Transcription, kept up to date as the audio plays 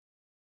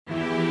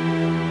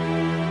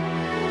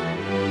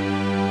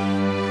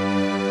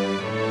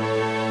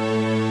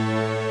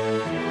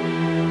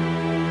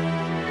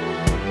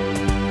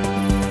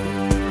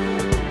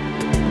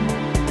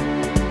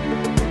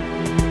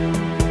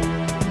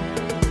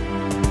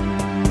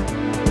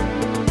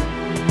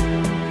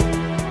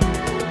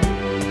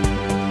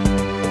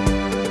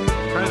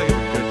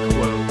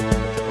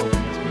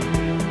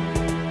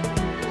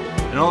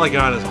all I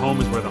got is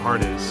home is where the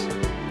heart is.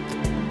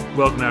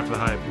 Welcome to After the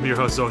Hype. I'm your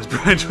host, as always,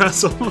 Brian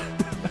Dressel.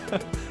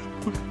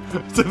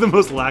 It's like the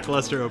most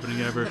lackluster opening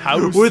ever.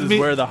 House is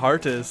where the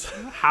heart is.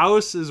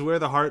 House is where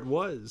the heart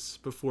was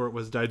before it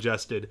was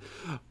digested.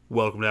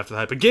 Welcome to After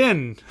the Hype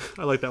again.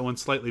 I like that one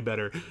slightly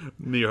better.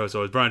 Me, your host,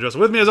 always, Brian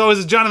Dressel. With me, as always,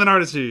 is Jonathan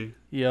Hardesty.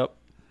 Yep.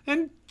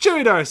 And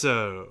Joey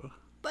Darso.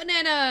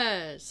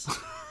 Bananas!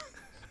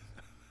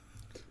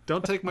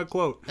 Don't take my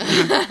quote.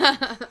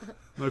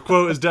 My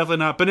quote is definitely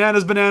not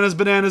bananas, bananas,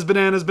 bananas,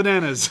 bananas,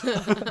 bananas.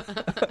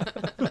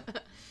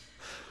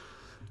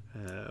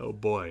 Oh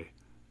boy.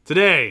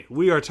 Today,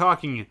 we are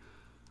talking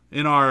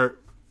in our,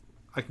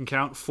 I can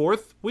count,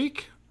 4th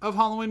week of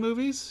Halloween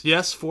movies.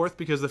 Yes, 4th,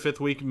 because the 5th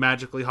week,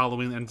 magically,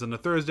 Halloween ends on a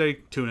Thursday.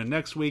 Tune in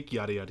next week,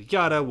 yada, yada,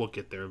 yada. We'll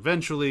get there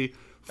eventually.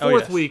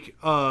 4th week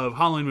of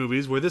Halloween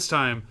movies, where this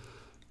time,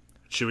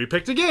 Chewie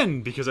picked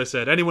again, because I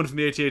said anyone from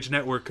the ATH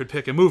network could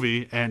pick a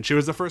movie, and she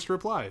was the first to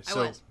reply.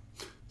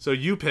 So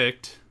you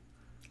picked...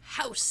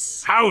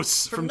 House!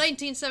 From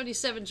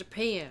 1977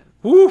 Japan.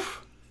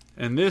 Woof!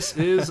 And this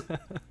is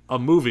a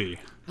movie.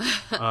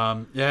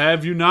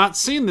 Have you not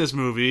seen this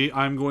movie?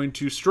 I'm going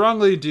to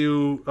strongly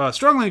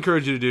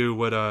encourage you to do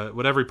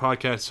what every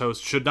podcast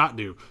host should not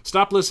do.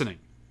 Stop listening.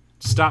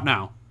 Stop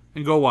now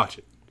and go watch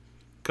it.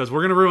 Because we're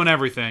going to ruin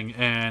everything.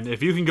 And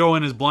if you can go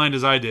in as blind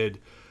as I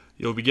did,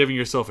 you'll be giving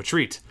yourself a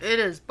treat. It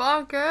is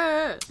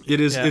bonkers.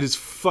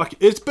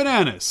 It's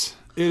bananas.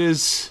 It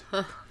is...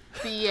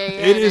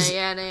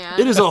 B-A-N-A-N-A-N.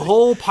 It is a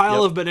whole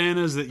pile of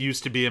bananas that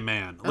used to be a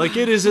man. Like,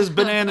 it is as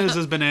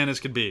bananas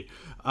could be.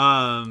 It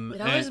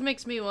always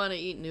makes me want to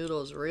eat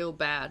noodles real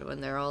bad when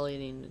they're all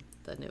eating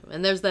the noodle.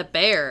 And there's that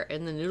bear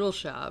in the noodle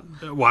shop.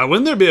 Why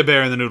wouldn't there be a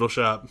bear in the noodle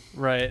shop?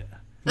 Right.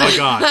 My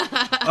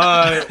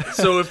God.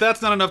 So if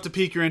that's not enough to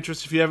pique your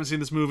interest, if you haven't seen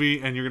this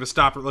movie and you're going to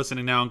stop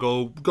listening now and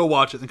go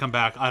watch it and come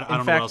back, I don't know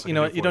what else I can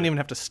do. You don't even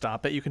have to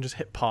stop it. You can just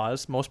hit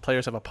pause. Most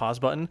players have a pause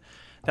button.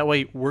 That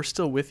way, we're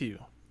still with you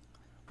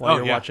while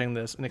you're watching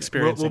this and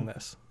experiencing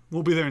this.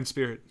 We'll be there in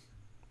spirit.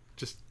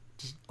 Just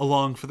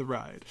along for the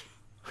ride.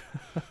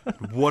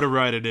 What a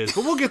ride it is.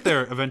 But we'll get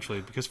there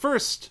eventually, because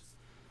first,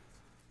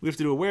 we have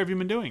to do a Where Have You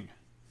Been Doing?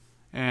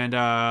 And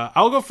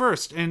I'll go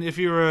first. And if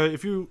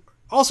you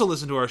also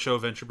listen to our show,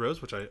 Venture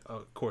Bros, which I,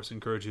 of course,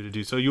 encourage you to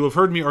do so, you have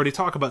heard me already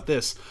talk about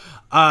this.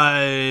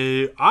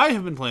 I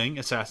have been playing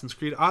Assassin's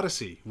Creed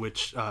Odyssey,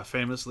 which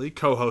famously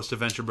co-host of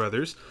Venture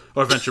Bros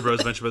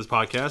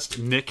podcast,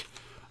 Nick,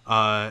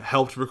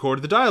 helped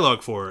record the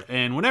dialogue for.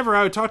 And whenever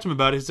I would talk to him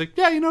about it, he's like,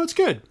 yeah, it's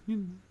good.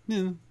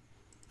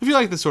 If you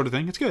like this sort of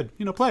thing, it's good.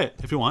 Play it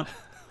if you want.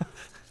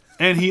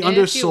 And he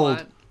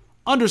undersold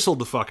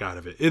the fuck out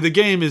of it. The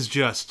game is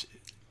just...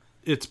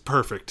 It's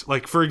perfect.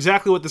 Like, for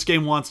exactly what this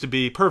game wants to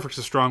be. Perfect's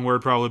a strong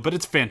word, probably, but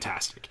it's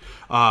fantastic.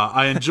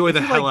 I enjoy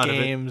the hell out of it.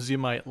 Games, you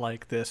might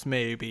like this,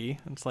 maybe.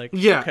 It's like,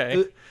 yeah,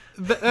 okay.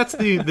 That's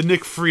the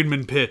Nick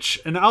Friedman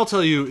pitch. And I'll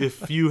tell you,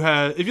 if you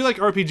like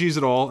RPGs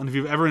at all, and if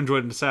you've ever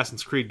enjoyed an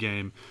Assassin's Creed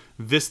game,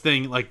 this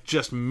thing, like,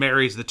 just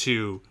marries the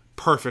two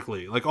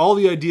perfectly. Like, all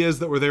the ideas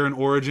that were there in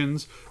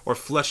Origins are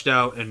fleshed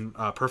out and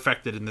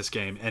perfected in this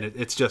game, and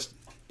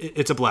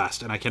it's a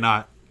blast, and I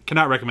cannot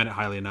recommend it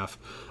highly enough.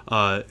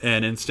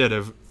 And instead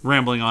of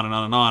rambling on and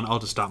on and on, I'll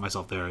just stop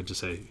myself there and just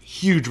say,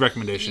 huge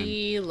recommendation.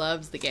 He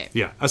loves the game.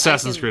 Yeah,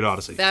 Assassin's Creed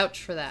Odyssey.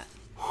 Vouch for that.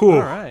 Whew. All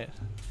right.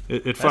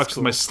 It fucks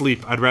with my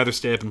sleep. I'd rather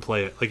stay up and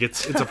play it. Like,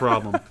 it's a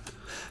problem.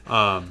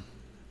 But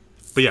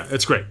yeah,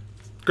 it's great.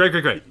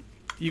 Great.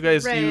 You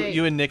guys,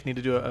 you and Nick need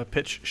to do a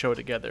pitch show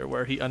together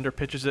where he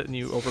underpitches it and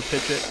you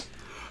overpitch it.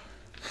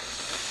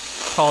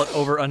 Call it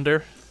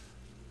over-under.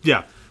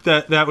 Yeah,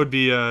 that would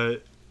be... I'm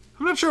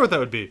not sure what that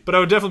would be, but I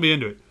would definitely be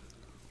into it.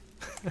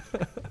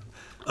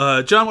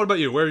 John, what about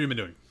you? Where have you been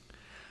doing?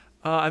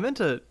 I meant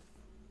to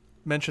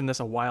mention this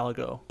a while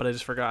ago, but I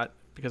just forgot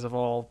because of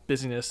all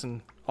busyness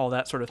and all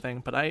that sort of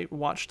thing. But I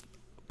watched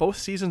both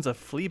seasons of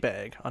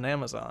Fleabag on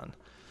Amazon,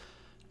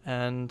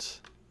 and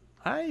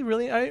I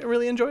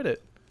really enjoyed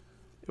it.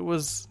 It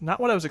was not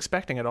what I was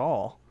expecting at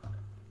all.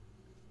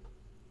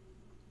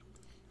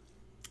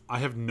 I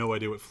have no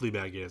idea what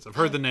Fleabag is. I've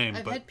heard the name.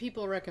 I've had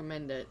people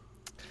recommend it.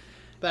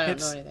 But I don't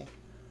know anything.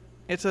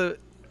 It's a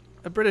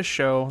British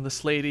show.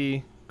 This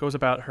lady goes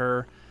about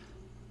her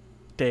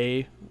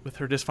day with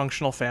her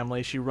dysfunctional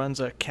family. She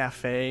runs a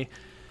cafe,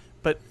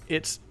 but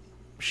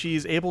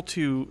she's able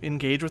to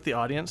engage with the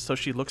audience, so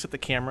she looks at the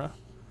camera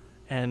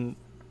and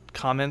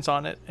comments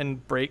on it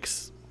and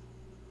breaks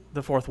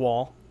the fourth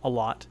wall a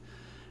lot.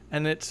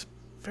 And it's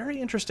very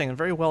interesting and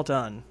very well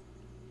done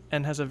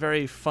and has a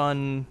very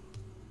fun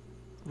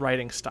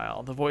writing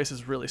style. The voice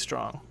is really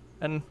strong.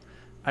 And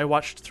I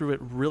watched through it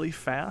really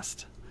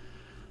fast.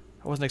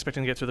 I wasn't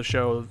expecting to get through the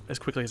show as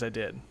quickly as I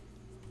did,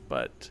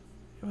 but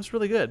it was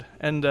really good.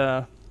 And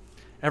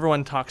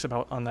everyone talks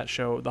about on that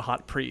show the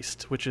Hot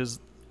Priest, which is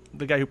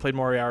the guy who played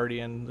Moriarty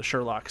in the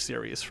Sherlock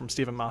series from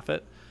Stephen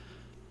Moffat.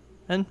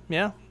 And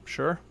yeah,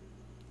 sure.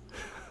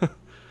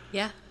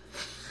 Yeah.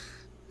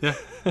 Yeah,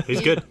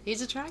 he's good.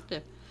 He's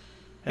attractive.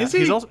 Yeah,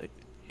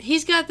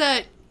 he's got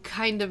that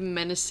kind of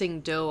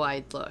menacing,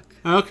 doe-eyed look.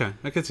 Okay,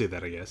 I could see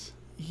that, I guess.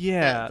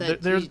 Yeah,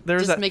 there's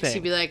just that makes thing.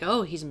 you be like,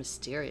 oh, he's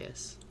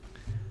mysterious.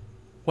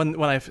 When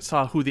I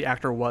saw who the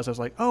actor was, I was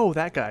like, oh,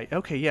 that guy.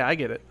 Okay, yeah, I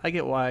get it. I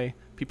get why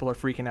people are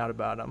freaking out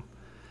about him.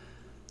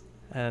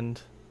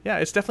 And yeah,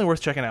 it's definitely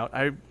worth checking out.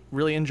 I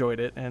really enjoyed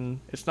it, and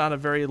it's not a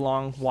very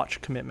long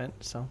watch commitment,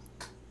 so.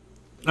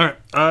 All right,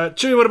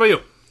 Chewie, what about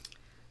you?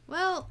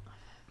 Well,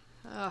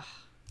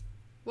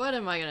 what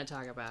am I going to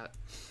talk about?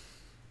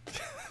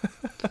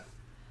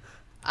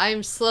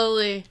 I'm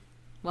slowly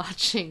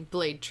watching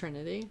Blade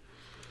Trinity.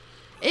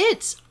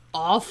 It's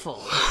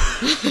awful.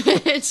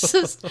 It's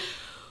just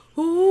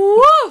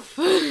woof.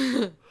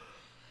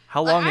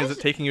 How long is it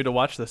taking you to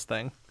watch this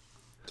thing?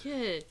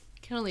 Kid,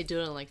 can only do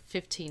it in like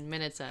 15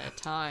 minutes at a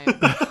time.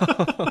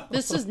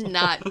 This is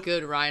not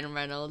good Ryan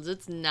Reynolds.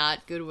 It's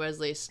not good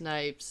Wesley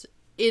Snipes.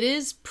 It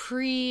is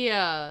pre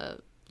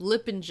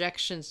lip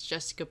injections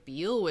Jessica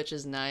Biel, which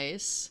is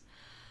nice.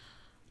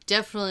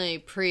 Definitely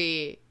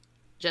pre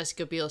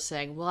Jessica Biel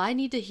saying, well, I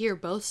need to hear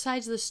both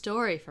sides of the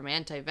story from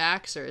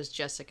anti-vaxxers,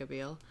 Jessica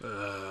Biel.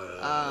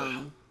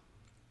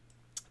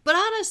 But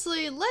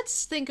honestly,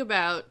 let's think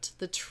about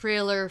the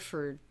trailer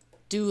for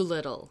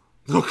Doolittle.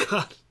 Oh,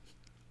 God.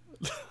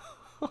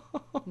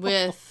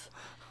 With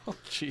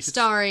Jeez.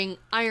 starring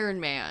Iron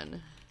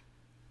Man.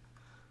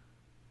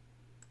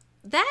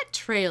 That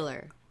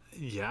trailer,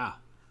 Yeah.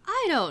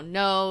 I don't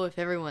know if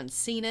everyone's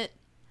seen it.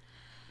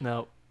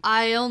 No.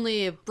 I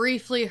only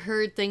briefly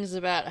heard things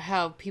about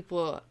how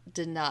people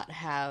did not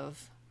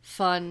have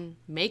fun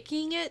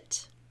making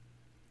it.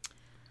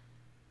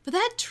 But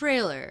that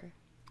trailer,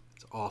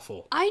 It's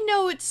awful. I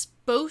know it's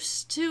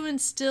supposed to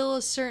instill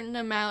a certain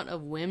amount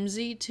of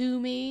whimsy to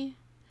me.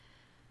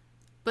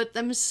 But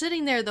I'm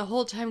sitting there the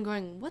whole time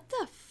going, what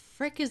the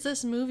frick is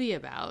this movie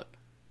about?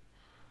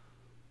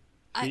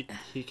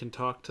 He can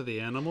talk to the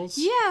animals?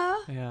 Yeah,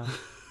 Yeah.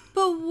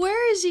 but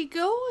where is he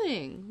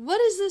going? What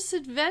is this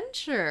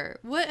adventure?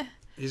 What?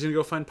 He's going to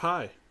go find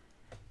Pi.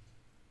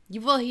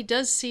 Well, he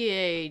does see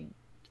a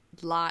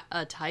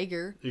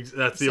tiger.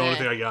 That's the only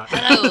thing I got.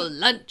 Hello,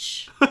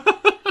 lunch.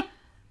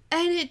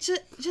 And it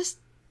just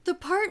the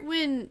part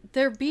when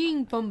they're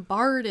being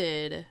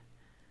bombarded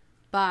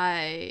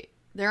by,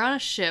 they're on a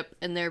ship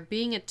and they're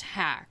being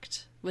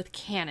attacked with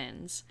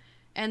cannons,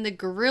 and the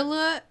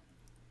gorilla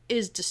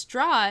is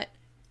distraught,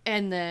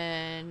 and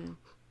then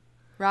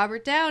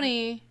Robert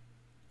Downey,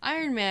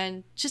 Iron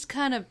Man, just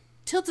kind of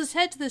tilts his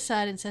head to the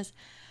side and says,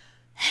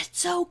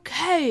 "It's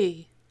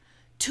okay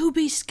to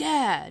be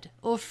scared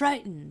or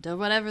frightened," or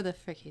whatever the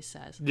frick he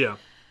says. Yeah.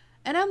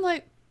 And I'm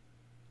like,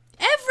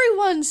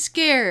 everyone's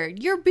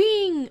scared. You're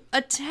being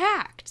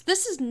attacked.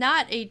 This is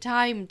not a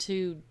time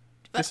to...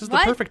 This is the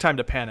perfect time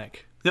to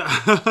panic.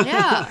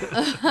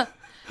 Yeah.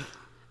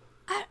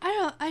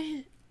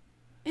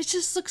 It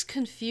just looks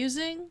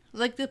confusing.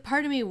 Like, the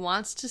part of me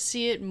wants to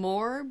see it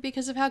more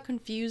because of how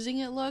confusing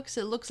it looks.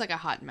 It looks like a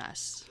hot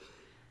mess.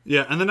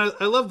 Yeah, and then I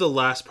love the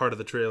last part of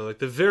the trailer. Like,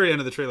 the very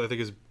end of the trailer, I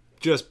think, is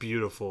just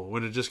beautiful.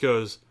 When it just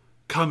goes,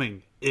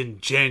 coming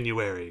in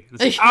January. And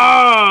it's like,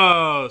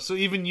 oh! So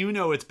even you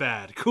know it's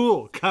bad.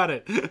 Cool, got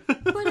it.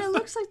 But it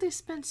looks like they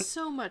spent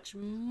so much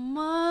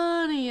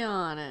money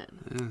on it.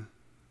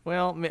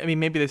 Well, I mean,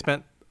 maybe they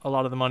spent a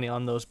lot of the money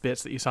on those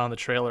bits that you saw in the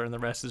trailer, and the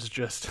rest is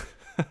just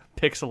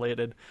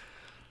pixelated.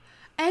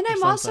 And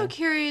I'm also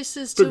curious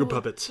as Bigger to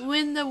puppets.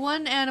 when the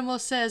one animal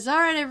says, "All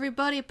right,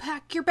 everybody,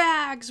 pack your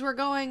bags. We're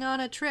going on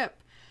a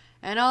trip."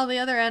 And all the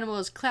other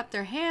animals clap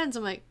their hands.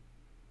 I'm like,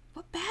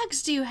 what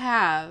bags do you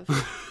have?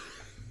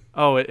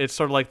 Oh, it's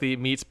sort of like the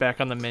meats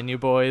back on the menu,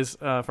 boys,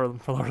 for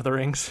Lord of the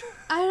Rings.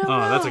 I don't know.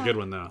 Oh, that's a good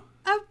one, though.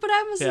 But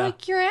I was Yeah.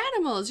 like, you're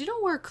animals. You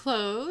don't wear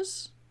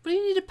clothes. What do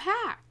you need to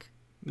pack?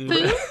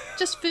 Food?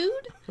 Just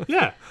food?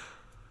 Yeah.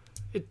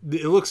 It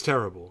looks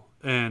terrible.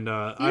 And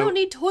You don't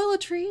need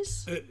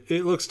toiletries.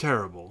 it looks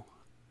terrible.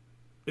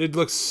 It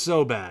looks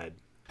so bad.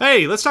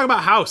 Hey, let's talk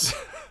about House.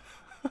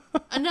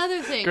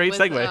 Another thing Great with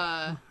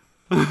segue.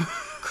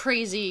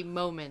 crazy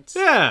moments.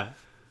 Yeah.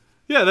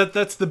 Yeah,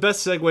 that's the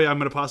best segue I'm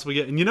going to possibly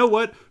get. And you know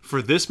what?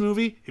 For this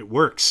movie, it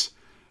works.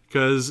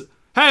 Because,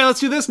 hey,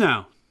 let's do this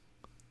now.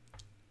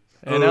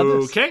 And now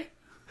this. Okay.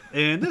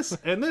 And this,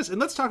 and this. And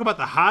let's talk about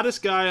the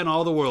hottest guy in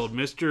all the world,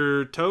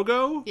 Mr.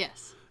 Togo.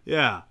 Yes.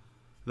 Yeah.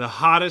 The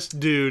hottest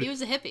dude. He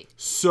was a hippie.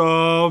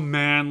 So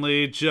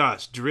manly,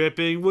 just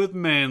dripping with He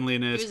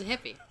manliness. was a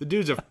hippie. The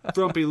dude's a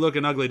frumpy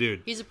looking ugly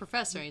dude. He's a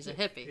professor. He's a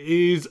hippie.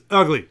 He's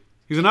ugly.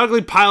 He's an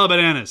ugly pile of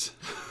bananas.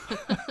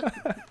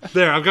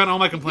 There, I've gotten all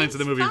my complaints of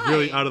the movie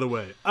really fine. out of the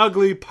way.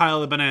 Ugly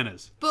pile of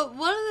bananas. But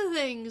one of the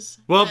things...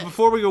 Well, that-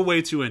 before we go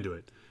way too into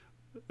it,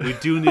 we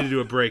do need to do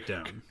a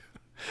breakdown.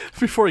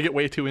 Before we get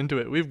way too into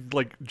it, we've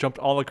jumped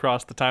all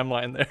across the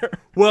timeline there.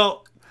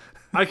 Well,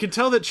 I could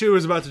tell that Chew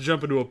was about to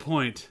jump into a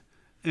point,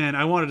 and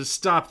I wanted to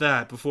stop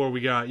that before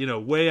we got,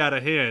 way out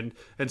of hand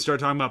and start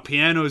talking about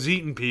pianos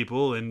eating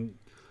people and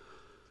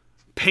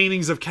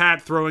paintings of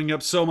cat throwing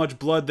up so much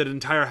blood that an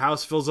entire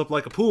house fills up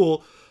like a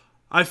pool.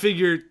 I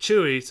figured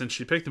Chewie, since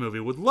she picked the movie,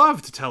 would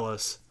love to tell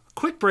us a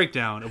quick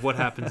breakdown of what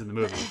happens in the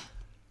movie.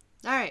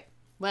 All right.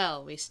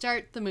 Well, we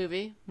start the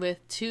movie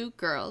with two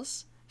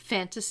girls,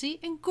 Fantasy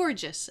and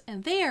Gorgeous,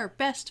 and they are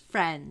best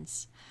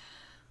friends.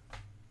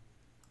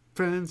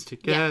 Friends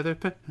together.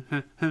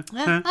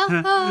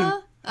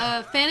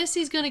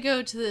 Fantasy's gonna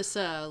go to this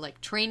like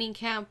training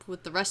camp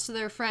with the rest of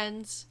their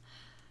friends,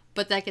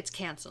 but that gets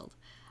canceled.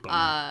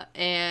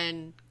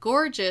 And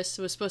Gorgeous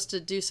was supposed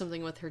to do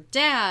something with her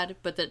dad,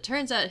 but it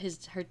turns out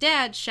her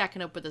dad's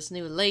shacking up with this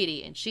new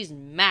lady, and she's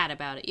mad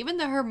about it. Even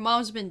though her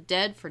mom's been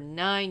dead for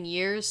 9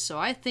 years, so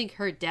I think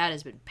her dad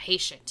has been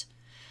patient.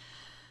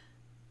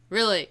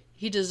 Really,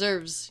 he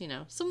deserves,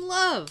 some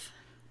love.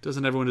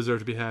 Doesn't everyone deserve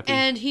to be happy?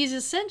 And he's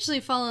essentially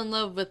fallen in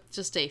love with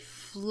just a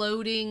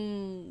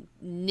floating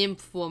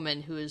nymph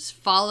woman who is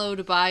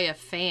followed by a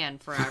fan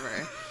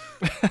forever.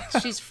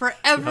 She's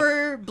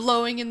forever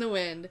blowing in the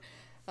wind.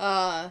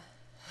 And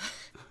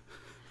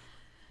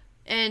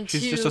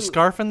she's just a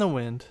scarf in the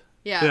wind.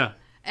 Yeah.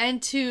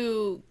 And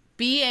to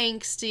be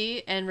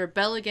angsty and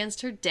rebel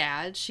against her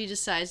dad, she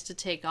decides to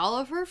take all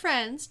of her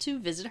friends to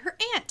visit her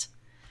aunt.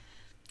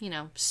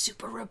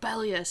 Super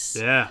rebellious.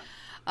 Yeah.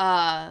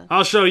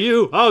 I'll show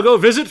you. I'll go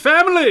visit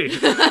family.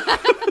 The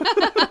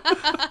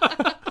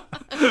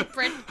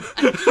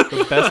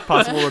best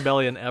possible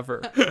rebellion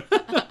ever.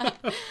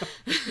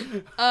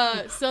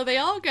 So they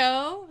all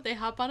go. They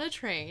hop on a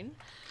train.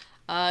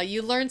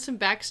 You learn some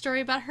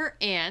backstory about her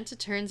aunt. It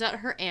turns out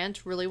her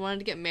aunt really wanted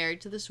to get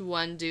married to this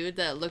one dude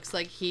that looks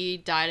like he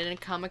died in a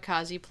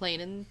kamikaze plane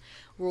in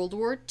World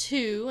War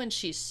II, and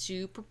she's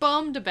super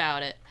bummed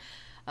about it.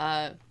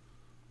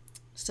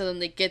 So then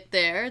they get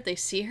there, they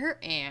see her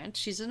aunt,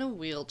 she's in a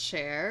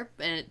wheelchair,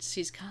 and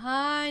she's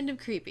kind of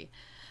creepy.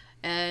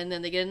 And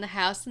then they get in the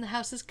house, and the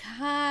house is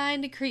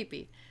kind of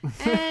creepy.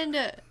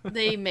 And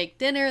they make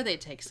dinner, they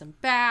take some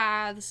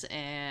baths,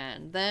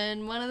 and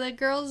then one of the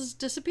girls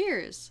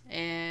disappears.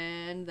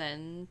 And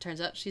then turns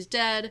out she's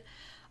dead.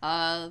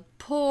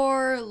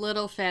 Poor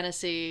little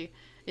Fantasy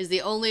is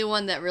the only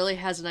one that really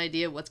has an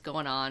idea what's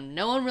going on.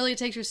 No one really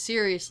takes her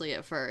seriously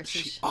at first.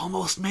 She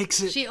almost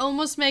makes it. She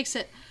almost makes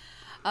it.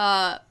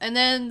 And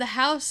then the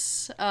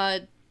house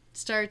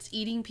starts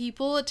eating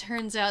people. It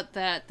turns out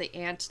that the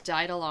aunt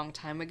died a long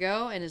time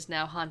ago and is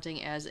now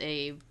haunting as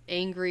a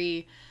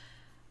angry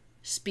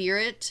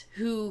spirit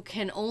who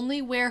can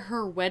only wear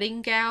her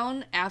wedding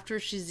gown after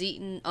she's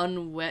eaten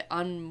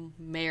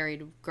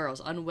unmarried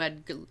girls,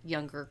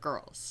 younger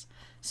girls.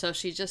 So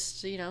she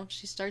just,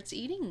 she starts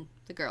eating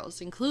the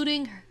girls,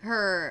 including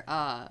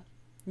her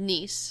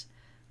niece,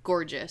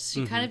 Gorgeous.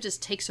 She kind of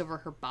just takes over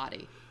her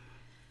body.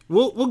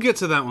 We'll get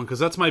to that one because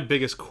that's my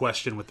biggest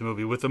question with the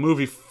movie. With the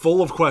movie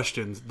full of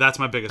questions, that's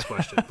my biggest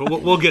question. But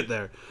we'll get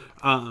there.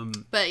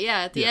 But yeah,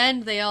 at the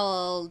end, they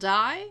all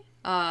die.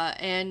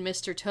 And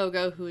Mr.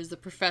 Togo, who is the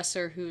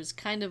professor who's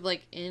kind of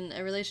like in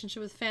a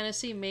relationship with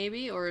Fantasy,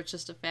 maybe, or it's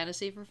just a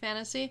fantasy for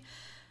Fantasy.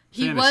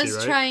 He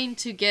was trying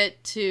to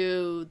get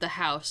to the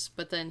house,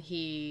 but then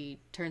he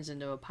turns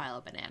into a pile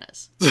of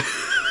bananas.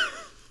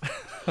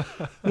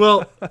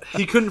 Well,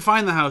 he couldn't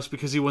find the house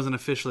because he wasn't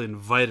officially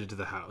invited to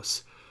the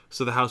house.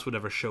 So the house would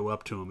never show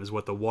up to him, is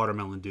what the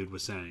watermelon dude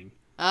was saying.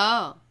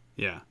 Oh.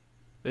 Yeah.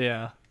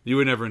 Yeah. You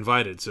were never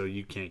invited, so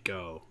you can't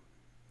go.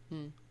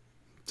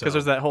 Because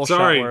there's that whole shot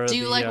where the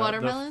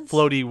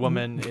floaty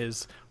woman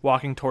is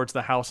walking towards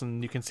the house,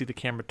 and you can see the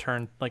camera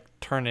turn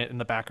it in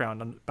the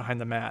background behind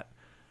the mat.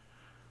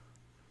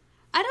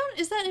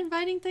 Is that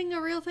inviting thing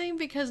a real thing?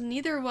 Because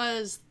neither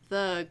was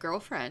the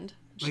girlfriend.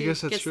 I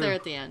guess that's gets true. There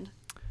at the end.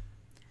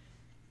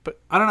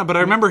 But I don't know, but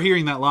I remember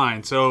hearing that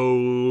line, so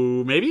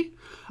maybe?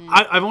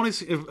 I've only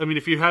seen,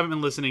 if you haven't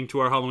been listening to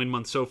our Halloween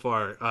month so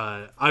far,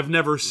 I've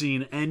never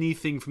seen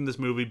anything from this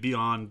movie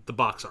beyond the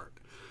box art.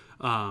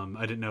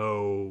 I didn't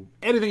know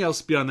anything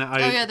else beyond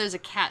that. There's a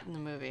cat in the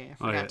movie.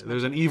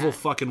 There's an evil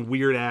fucking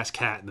weird-ass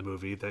cat in the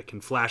movie that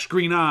can flash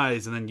green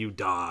eyes and then you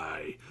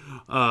die.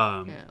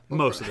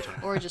 Most of the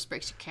time. Or it just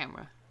breaks your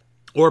camera.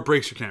 Or it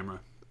breaks your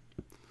camera.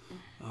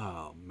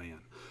 Oh, man.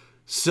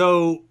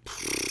 So,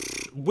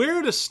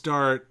 where to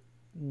start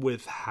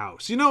with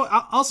house?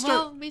 I'll start.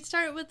 Well, we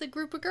start with the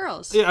group of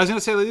girls. Yeah, I was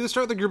gonna say either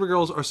start with the group of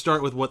girls or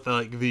start with what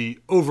the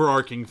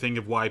overarching thing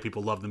of why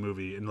people love the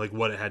movie and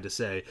what it had to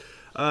say.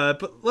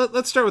 But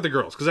let's start with the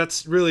girls because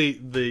that's really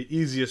the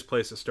easiest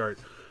place to start.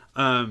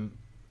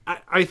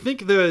 I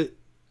think there's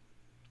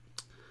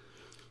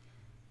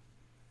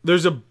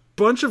a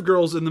bunch of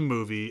girls in the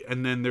movie,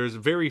 and then there's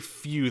very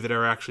few that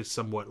are actually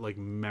somewhat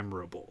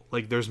memorable.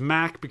 There's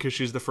Mac because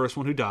she's the first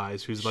one who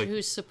dies,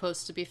 who's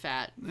supposed to be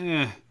fat.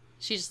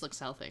 She just looks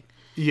healthy.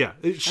 Yeah.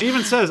 She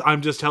even says,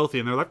 I'm just healthy.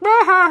 And they're like,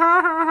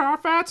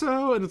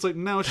 fatso. And it's like,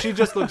 no, she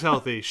just looks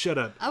healthy. Shut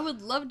up. I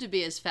would love to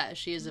be as fat as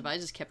she is if I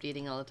just kept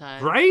eating all the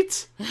time.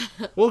 Right?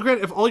 Well,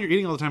 granted, if all you're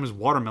eating all the time is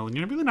watermelon,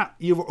 you're really not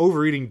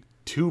overeating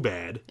too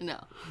bad.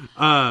 No.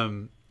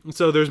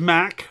 So there's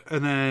Mac,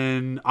 and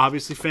then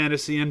obviously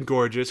Fantasy and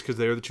Gorgeous, because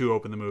they're the two who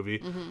open the movie.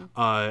 Mm-hmm.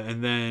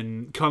 And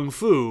then Kung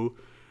Fu.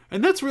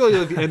 And that's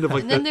really the end of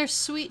and then there's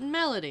Sweet and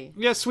Melody.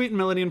 Yeah, Sweet and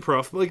Melody and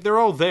Proof. They're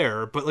all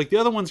there, but the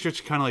other ones are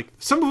just kind of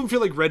some of them feel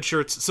like red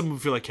shirts, some of them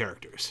feel like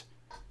characters.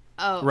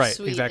 Oh, Right,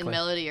 Sweet exactly. and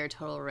Melody are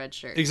total red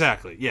shirts.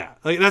 Exactly. Yeah.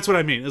 Like that's what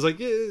I mean. It's like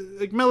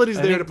Melody's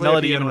I there to think play.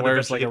 Melody the piano even and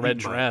wears eventually like a get red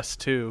eaten by it. dress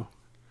too.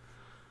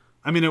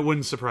 I mean, it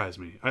wouldn't surprise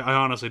me. I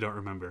honestly don't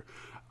remember.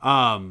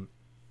 Cards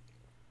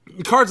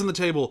on the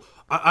Table.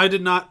 I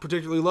did not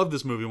particularly love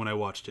this movie when I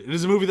watched it. It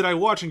is a movie that I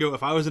watch and go,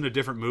 if I was in a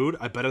different mood,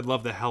 I bet I'd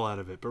love the hell out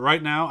of it. But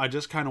right now, I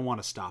just kind of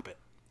want to stop it.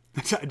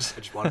 I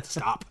just want it to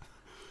stop.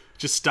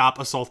 Just stop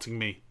assaulting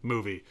me,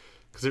 movie.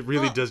 Because it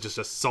really does just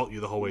assault you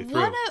the whole way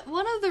through.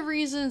 One of the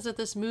reasons that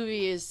this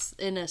movie is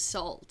an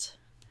assault,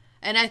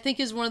 and I think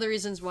is one of the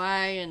reasons why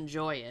I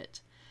enjoy it,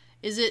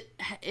 is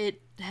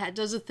it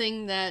does a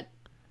thing that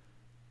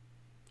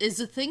is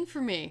a thing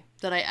for me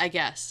that I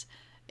guess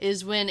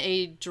is when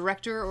a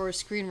director or a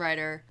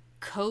screenwriter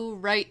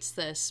co-writes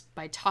this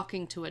by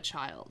talking to a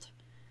child.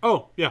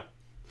 Oh, yeah.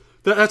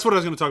 That's what I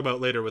was going to talk about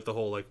later with the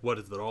whole, like, what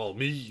does it all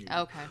mean?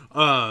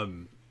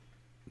 Okay.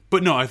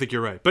 But no, I think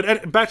you're right.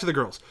 But back to the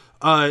girls.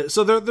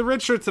 So the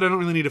red shirts that I don't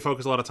really need to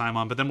focus a lot of time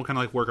on, but then we'll kind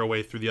of like work our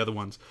way through the other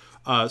ones.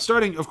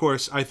 Starting, of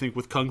course, I think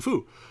with Kung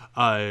Fu.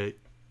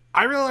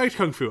 I really liked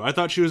Kung Fu. I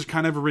thought she was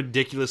kind of a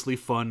ridiculously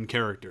fun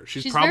character.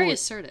 She's probably very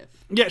assertive.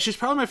 Yeah, she's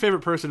probably my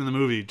favorite person in the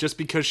movie just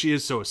because she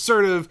is so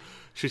assertive.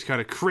 She's kind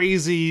of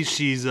crazy.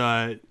 She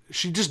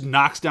just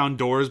knocks down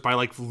doors by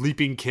like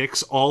leaping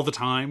kicks all the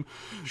time.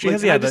 She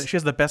Like, has she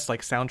has the best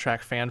like soundtrack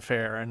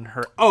fanfare, and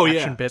her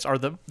action bits are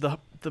the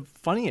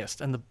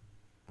funniest and the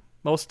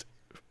most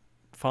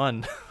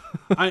fun.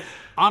 I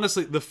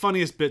honestly, the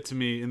funniest bit to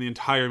me in the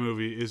entire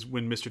movie is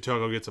when Mr.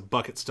 Togo gets a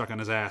bucket stuck on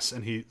his ass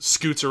and he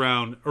scoots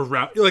around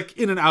like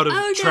in and out of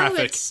traffic.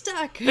 No, it's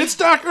stuck. It's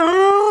stuck.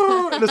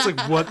 And it's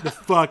like, what the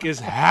fuck is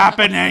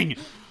happening?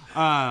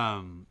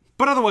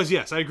 But otherwise,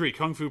 yes, I agree.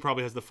 Kung Fu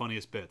probably has the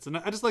funniest bits, and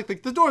I just like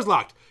the door's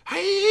locked.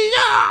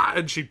 Hey-ya!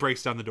 And she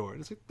breaks down the door.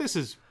 And it's like, this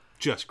is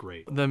just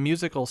great. The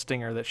musical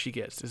stinger that she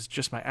gets is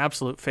just my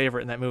absolute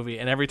favorite in that movie,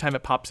 and every time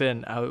it pops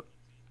in,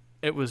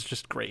 it was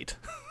just great.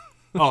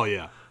 Oh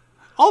yeah.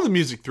 All the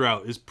music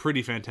throughout is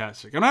pretty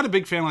fantastic. I'm not a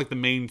big fan of like the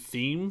main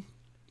theme,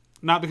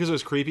 not because it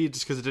was creepy,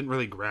 just because it didn't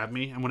really grab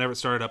me. And whenever it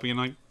started up again,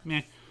 like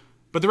meh.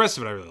 But the rest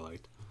of it I really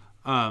liked.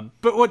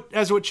 But what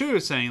Chewie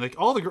was saying, like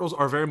all the girls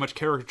are very much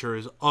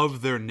caricatures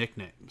of their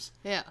nicknames.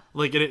 Yeah.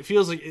 Like and it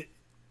feels like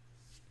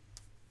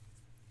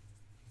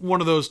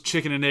one of those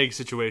chicken and egg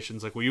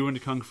situations. Like, were you into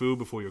Kung Fu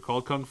before you're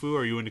called Kung Fu,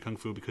 or are you into Kung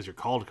Fu because you're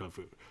called Kung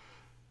Fu?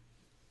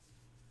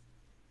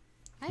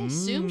 I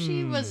assume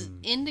she was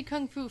into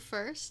Kung Fu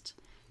first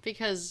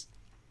because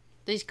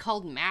they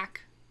called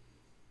Mac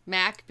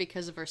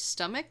because of her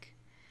stomach.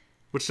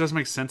 Which does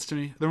make sense to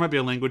me. There might be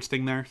a language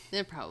thing there.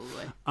 Yeah,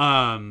 probably.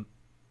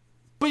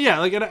 But yeah,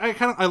 like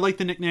I like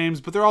the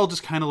nicknames, but they're all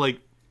just kind of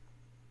like,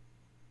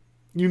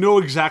 you know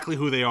exactly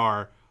who they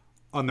are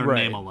on their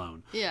name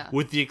alone. Yeah.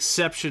 With the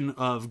exception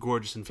of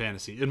Gorgeous and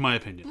Fantasy, in my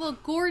opinion. Well,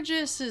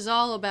 Gorgeous is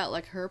all about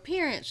like her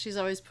appearance. She's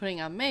always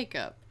putting on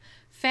makeup.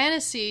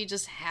 Fantasy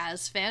just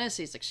has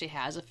fantasies. Like she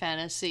has a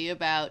fantasy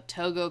about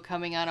Togo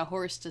coming on a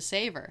horse to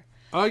save her.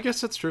 Oh, I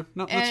guess that's true.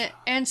 No,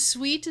 And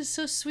Sweet is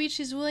so sweet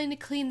she's willing to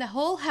clean the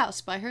whole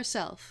house by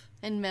herself.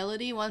 And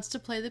Melody wants to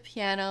play the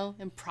piano,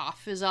 and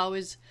Prof is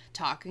always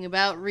talking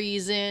about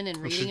reason and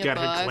reading she's a got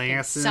her book and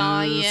glasses.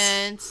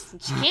 science.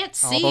 She can't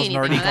see those anything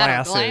nerdy without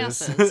her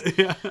glasses.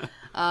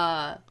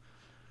 glasses.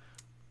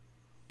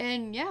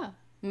 And yeah,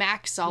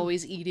 Mac's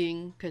always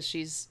eating because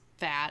she's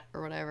fat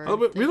or whatever. Oh,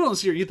 but we don't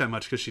see her eat that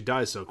much because she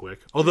dies so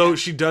quick. Although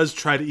she does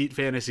try to eat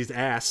Fantasy's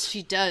ass.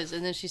 She does,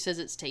 and then she says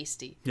it's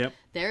tasty. Yep.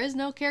 There is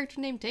no character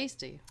named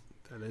Tasty.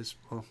 That is,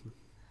 well,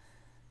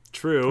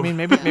 true. I mean,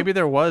 maybe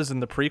there was in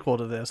the prequel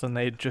to this, and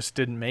they just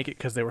didn't make it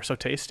because they were so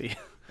tasty.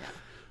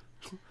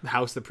 The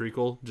House, the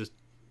prequel, just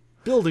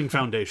building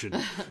foundation.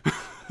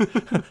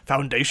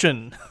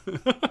 Foundation.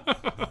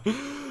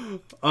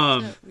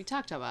 So we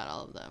talked about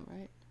all of them,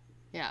 right?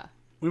 Yeah.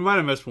 We might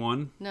have missed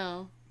one.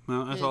 No.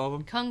 No, that's all of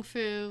them. Kung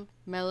Fu,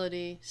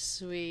 Melody,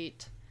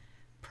 Sweet,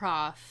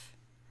 Prof,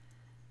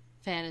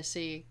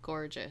 Fantasy,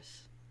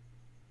 Gorgeous.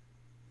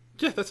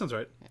 Yeah, that sounds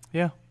right.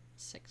 Yeah.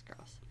 6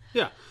 girls.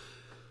 Yeah.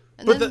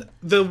 And But then,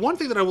 the one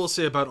thing that I will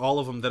say about all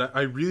of them that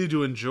I really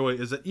do enjoy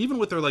is that even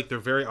with their they're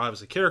very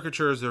obviously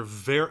caricatures, they're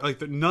very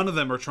none of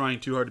them are trying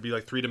too hard to be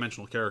like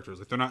 3-dimensional characters.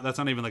 Like they're not. That's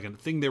not even like a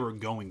thing they were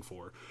going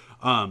for.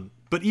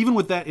 But even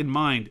with that in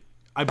mind,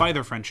 I buy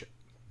their friendship.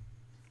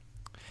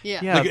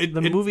 yeah. Like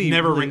the movie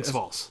never really rings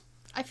false.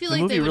 I feel The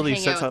like movie they would really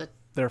hang sets out up with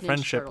their Ninja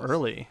friendship Turtles.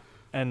 early,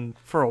 and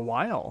for a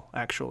while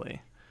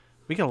actually.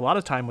 We get a lot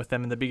of time with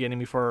them in the beginning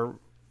before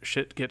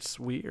shit gets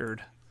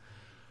weird.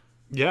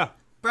 Yeah.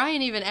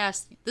 Brian even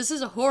asked, "This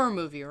is a horror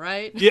movie,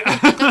 right?" Yeah.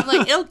 I'm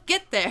like, it'll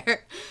get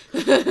there.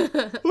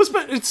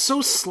 It's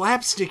so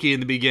slapsticky in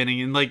the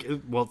beginning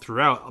and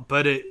throughout,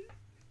 but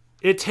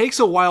it takes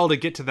a while to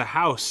get to the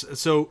house.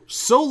 So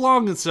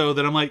long and so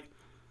that I'm like,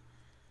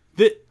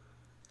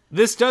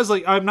 this does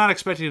I'm not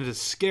expecting it to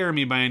scare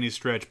me by any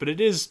stretch, but it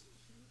is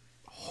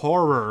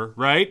horror,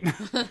 right?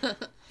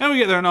 And we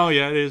get there and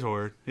it is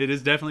horror. It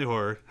is definitely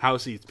horror.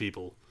 House eats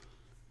people.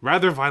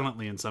 Rather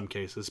violently in some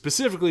cases.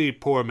 Specifically,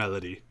 poor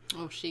Melody.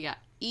 Oh, she got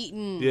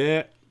eaten.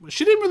 Yeah.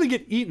 she didn't really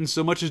get eaten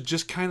so much as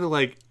just kind of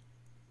like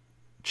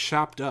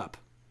chopped up.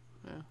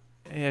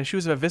 Yeah, she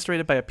was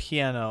eviscerated by a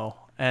piano,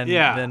 and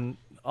Yeah. then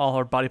all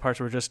her body parts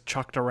were just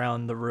chucked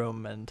around the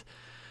room, and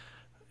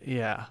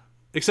yeah.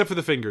 Except for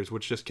the fingers,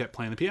 which just kept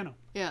playing the piano.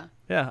 Yeah.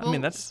 Yeah, I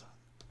mean, Well-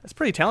 that's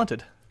pretty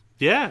talented.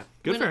 Yeah,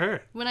 good for When-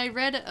 her. When I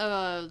read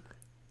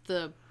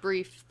the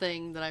brief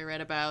thing that I read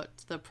about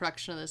the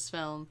production of this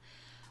film,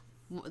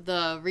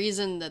 the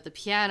reason that the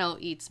piano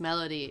eats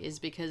melody is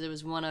because it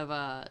was one of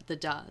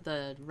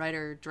the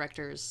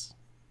writer-director's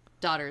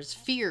daughter's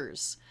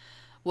fears,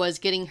 was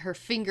getting her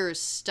fingers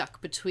stuck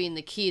between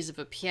the keys of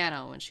a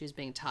piano when she was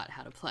being taught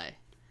how to play.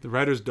 The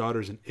writer's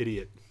daughter's an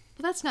idiot.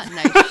 Well, that's not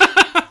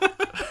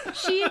nice.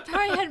 She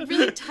probably had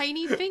really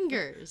tiny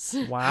fingers.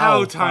 Wow. How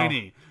wow.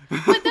 tiny.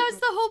 But that was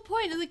the whole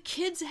point. The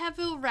kids have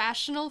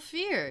irrational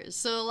fears.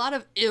 So a lot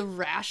of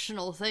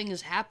irrational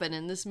things happen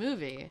in this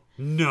movie.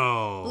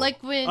 No.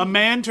 Like when- a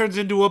man turns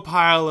into a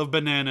pile of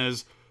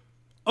bananas,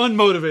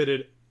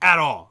 unmotivated at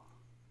all.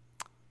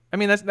 I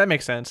mean, that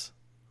makes sense.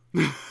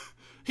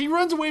 He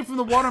runs away from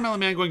the watermelon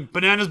man going,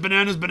 bananas,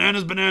 bananas,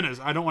 bananas, bananas.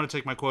 I don't want to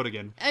take my quote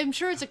again. I'm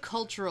sure it's a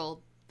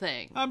cultural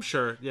thing I'm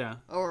sure, yeah.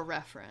 or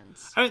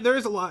reference. I mean, there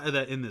is a lot of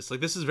that in this. Like,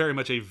 this is very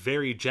much a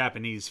very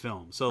Japanese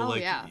film. So, Oh,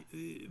 like, yeah.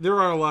 there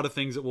are a lot of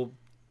things that will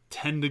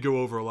tend to go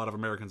over a lot of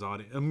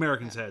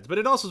Americans' heads. But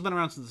it also has been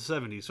around since the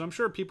 70s. So I'm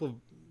sure people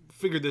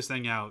figured this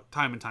thing out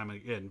time and time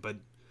again. But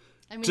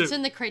I mean, to- it's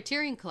in the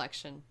Criterion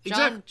Collection.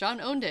 Exact-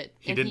 John owned it.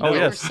 He and didn't Oh, know.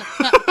 yes.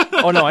 saw-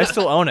 Oh no, I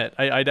still own it.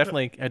 I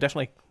definitely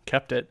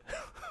kept it.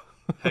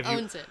 have you,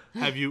 owns it.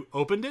 have you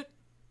opened it?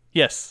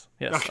 Yes,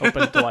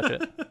 open to watch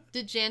it.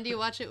 Did Jandy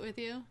watch it with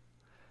you?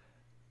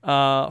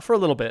 For a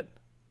little bit.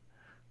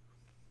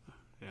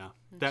 Yeah,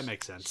 that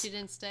makes sense. She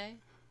didn't stay?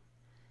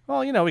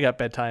 Well, you know, we got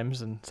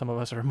bedtimes, and some of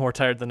us are more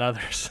tired than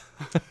others.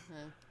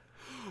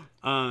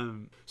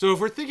 So if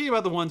we're thinking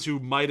about the ones who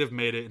might have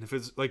made it, and if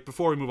it's like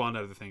before we move on to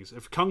other things,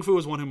 if Kung Fu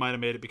is one who might have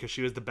made it because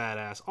she was the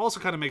badass, also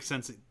kind of makes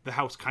sense that the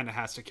house kind of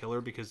has to kill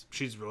her because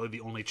she's really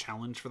the only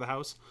challenge for the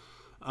house.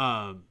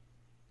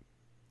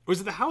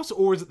 Was it the house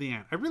or is it the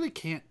aunt? I really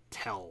can't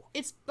tell.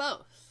 It's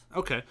both.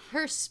 Okay,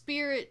 Her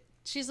spirit,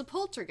 she's a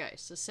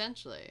poltergeist,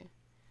 essentially.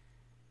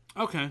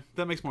 okay,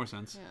 that makes more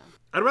sense. Yeah.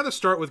 I'd rather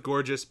start with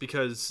Gorgeous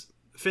because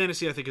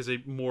Fantasy, I think, is a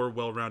more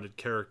well-rounded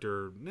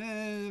character.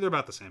 They're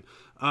about the same.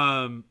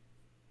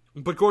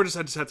 But Gorgeous,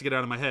 I just had to get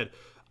out of my head.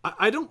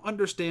 I don't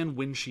understand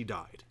when she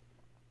died.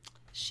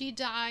 She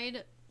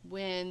died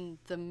when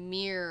the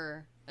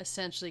mirror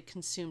essentially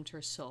consumed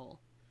her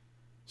soul.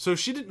 So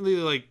she didn't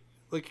really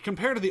like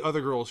compared to the other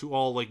girls who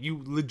all like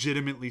you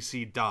legitimately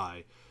see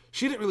die.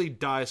 She didn't really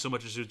die so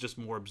much as she was just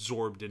more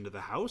absorbed into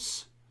the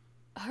house.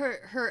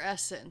 Her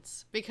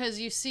essence, because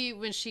you see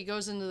when she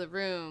goes into the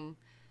room,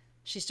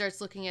 she starts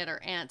looking at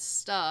her aunt's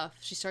stuff.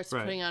 She starts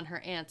Right. putting on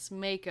her aunt's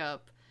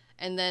makeup,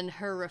 and then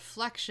her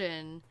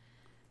reflection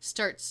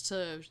starts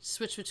to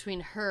switch between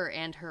her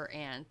and her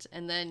aunt,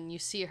 and then you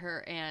see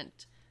her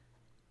aunt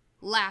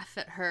laugh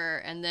at her,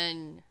 and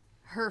then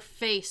her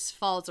face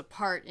falls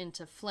apart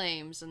into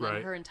flames, and then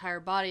Right. her entire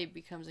body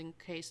becomes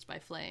encased by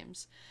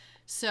flames.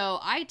 So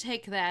I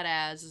take that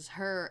as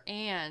her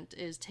aunt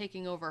is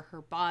taking over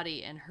her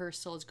body and her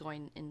soul's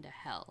going into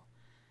hell.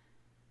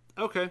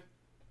 Okay.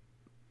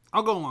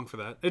 I'll go along for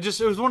that. It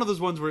was one of those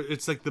ones where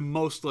it's like the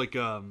most like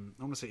I don't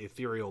want to say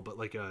ethereal, but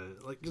like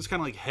just kind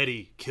of like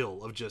heady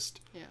kill of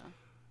just Yeah.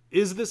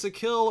 is this a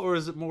kill or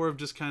is it more of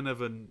just kind of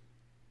an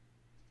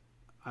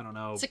I don't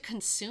know. It's a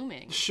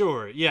consuming.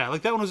 Sure, yeah,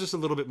 like that one was just a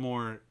little bit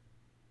more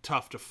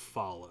tough to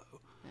follow.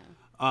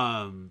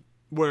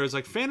 Whereas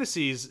like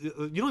Fantasies, you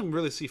don't even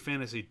really see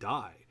Fantasy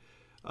die.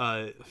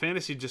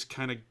 Fantasy just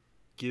kind of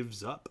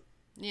gives up.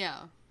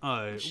 Yeah.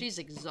 She's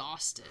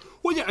exhausted.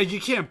 Well, yeah, you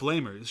can't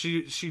blame her.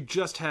 She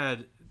just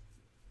had,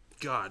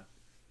 God.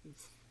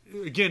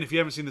 Again, if you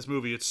haven't seen this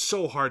movie, it's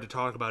so hard to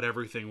talk about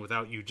everything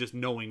without you just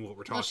knowing what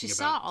we're talking Well, she about.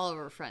 saw all of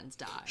her friends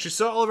die. She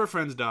saw all of her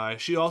friends die.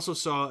 She also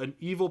saw an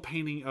evil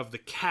painting of the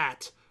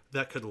cat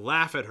that could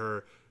laugh at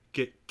her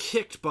get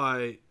kicked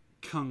by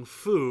Kung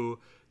Fu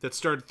that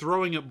started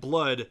throwing up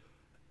blood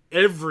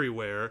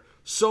everywhere.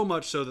 So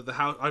much so that the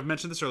house, I've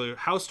mentioned this earlier,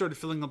 house started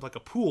filling up like a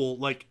pool,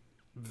 like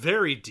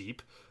very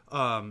deep.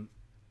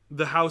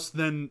 The house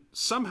then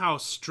somehow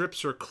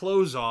strips her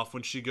clothes off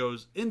when she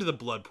goes into the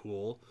blood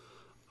pool.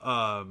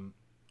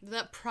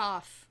 That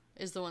prof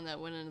is the one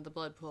that went into the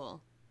blood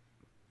pool.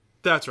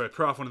 That's right,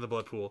 Prof went in the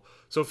blood pool.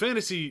 So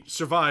Fantasy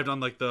survived on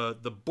like the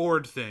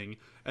board thing,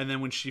 and then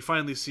when she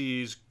finally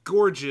sees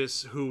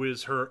Gorgeous, who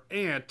is her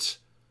aunt,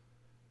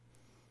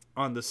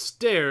 on the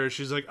stairs,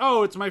 she's like,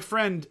 "Oh, it's my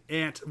friend,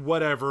 Aunt,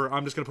 whatever.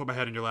 I'm just gonna put my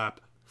head in your lap.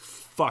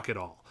 Fuck it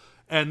all."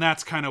 And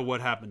that's kind of what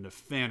happened to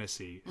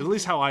Fantasy. At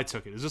least how I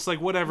took it. It's just like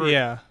whatever.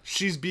 Yeah.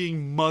 She's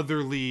being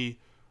motherly.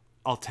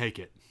 I'll take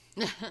it.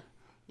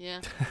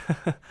 Yeah.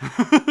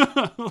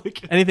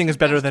 Like, Anything is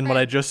better best than what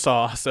I friend. just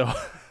saw, so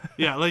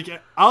yeah, like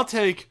I'll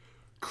take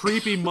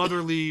creepy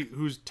motherly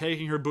who's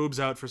taking her boobs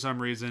out for some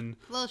reason.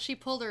 Well, she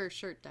pulled her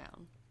shirt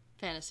down.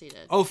 Fantasy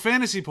did. Oh,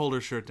 Fantasy pulled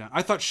her shirt down.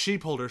 I thought she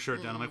pulled her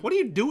shirt down. I'm like, what are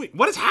you doing?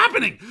 What is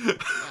happening?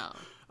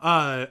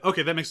 No.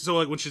 Okay, that makes so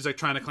like when she's like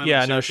trying to climb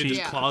Yeah, up the no, stairs, she she-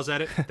 just claws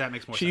at it. That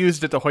makes more She sense.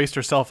 used it to hoist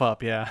herself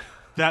up, yeah.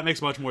 That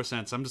makes much more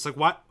sense. I'm just like,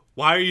 what?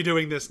 Why are you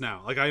doing this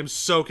now? Like, I am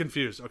so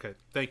confused. Okay,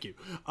 thank you.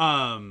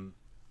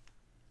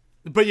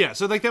 But yeah,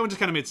 so like that one just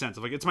kind of made sense.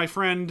 Like, it's my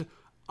friend.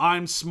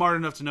 I'm smart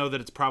enough to know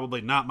that it's probably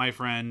not my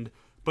friend,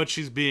 but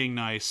she's being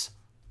nice.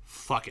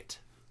 Fuck it.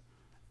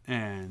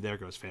 And there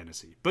goes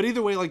Fantasy. But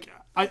either way, like,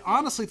 I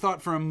honestly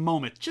thought for a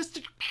moment, just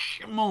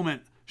a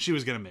moment, she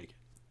was gonna make it.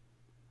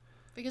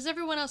 Because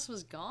everyone else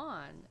was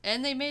gone.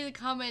 And they made the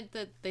comment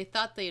that they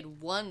thought they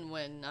had won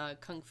when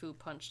Kung Fu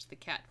punched the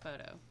cat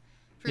photo.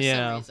 For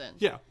Yeah. some reason.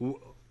 Yeah.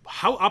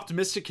 How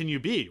optimistic can you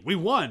be? We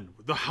won.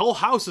 The whole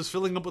house is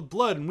filling up with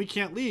blood and we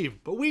can't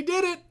leave. But we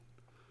did it.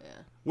 Yeah.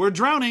 We're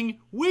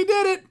drowning. We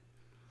did it.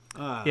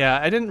 Yeah,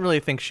 I didn't really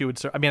think she would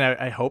I mean,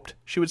 I hoped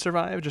she would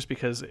survive just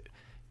because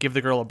give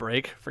the girl a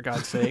break, for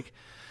God's sake.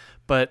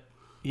 But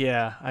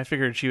yeah, I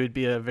figured she would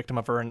be a victim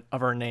of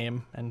her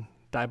name and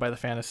die by the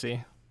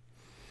fantasy.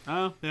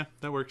 Oh, yeah,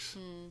 that works.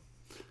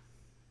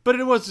 But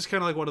it was just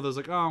kind of like one of those,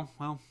 like, oh,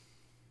 well,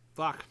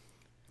 fuck.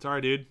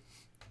 Sorry, dude.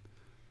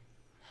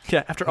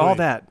 Yeah, after all Boy.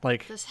 that,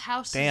 like, This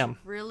house Damn. is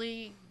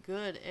really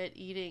good at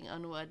eating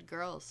unwed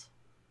girls.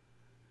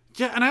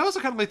 Yeah, and I also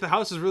kind of like the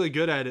house is really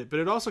good at it, but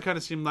it also kind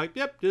of seemed like,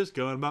 yep, just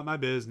going about my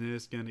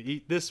business. Gonna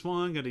eat this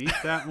one, gonna eat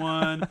that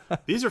one.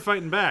 These are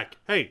fighting back.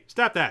 Hey,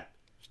 stop that.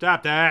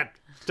 Stop that.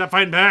 Stop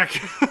fighting back.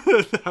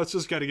 The house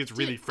just kind of gets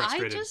really Dude,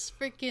 frustrated. I just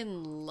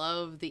freaking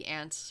love the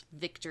aunt's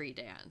victory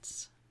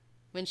dance.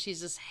 When she's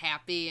just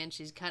happy and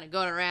she's kind of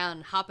going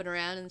around, hopping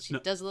around, and she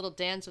does a little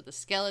dance with the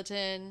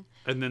skeleton.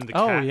 And then the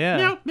Oh, cat. yeah.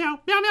 Meow, meow,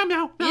 meow, meow,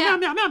 meow, meow, Yeah.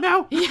 meow, meow,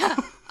 meow. Yeah.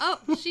 Oh,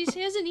 she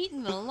hasn't eaten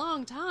in a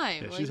long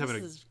time. Yeah, Like, she's this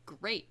having a- is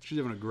great. She's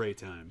having a great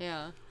time.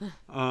 Yeah.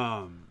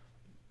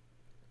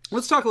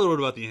 Let's talk a little bit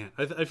about the aunt.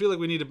 I feel like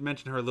we need to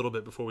mention her a little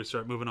bit before we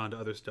start moving on to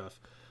other stuff.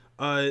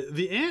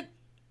 The aunt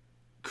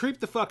creeped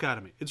the fuck out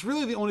of me. It's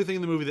really the only thing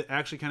in the movie that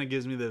actually kind of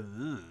gives me the...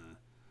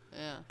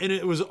 Yeah. And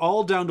it was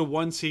all down to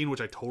one scene, which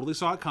I totally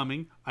saw it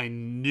coming. I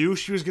knew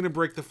she was going to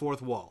break the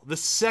fourth wall. The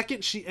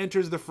second she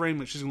enters the frame,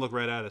 like, she's going to look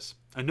right at us.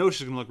 I know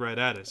she's going to look right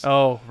at us.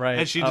 oh, right.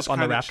 And she Up just on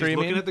the kind of, raptor, she's you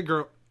looking mean? at the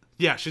girl.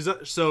 Yeah, she's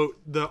so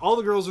all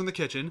the girls are in the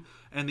kitchen,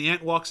 and the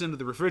aunt walks into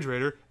the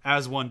refrigerator,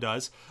 as one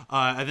does,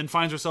 and then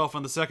finds herself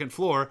on the second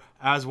floor,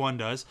 as one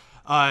does,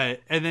 and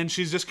then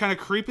she's just kind of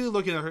creepily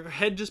looking at her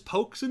head, just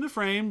pokes in the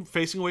frame,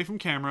 facing away from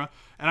camera,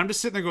 and I'm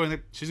just sitting there going,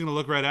 like, she's gonna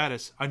look right at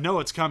us. I know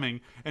it's coming,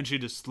 and she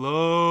just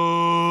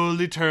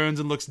slowly turns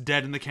and looks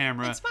dead in the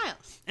camera,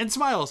 And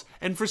smiles.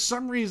 and for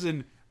some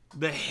reason,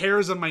 the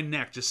hairs on my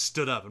neck just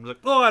stood up. I'm like,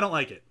 oh, I don't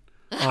like it.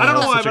 Oh, I don't know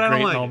that's why, such but a I don't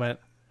great like moment.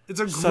 it. It's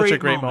a Such a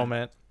great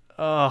moment.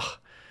 Ugh.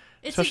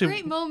 It's Especially- a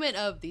great moment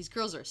of these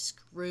girls are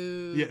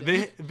screwed.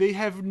 Yeah, they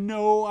have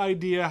no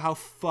idea how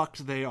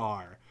fucked they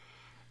are,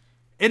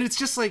 and it's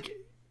just like,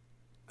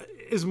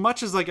 as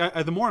much as like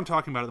the more I'm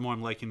talking about it, the more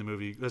I'm liking the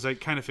movie, as I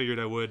kind of figured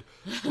I would.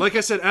 Like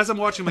I said, as I'm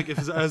watching, like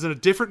if I was in a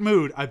different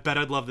mood, I bet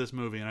I'd love this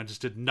movie, and I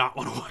just did not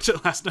want to watch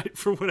it last night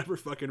for whatever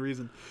fucking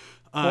reason.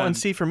 Well, and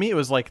see, for me, it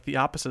was like the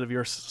opposite of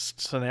your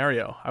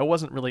scenario. I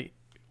wasn't really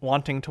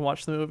wanting to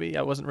watch the movie.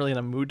 I wasn't really in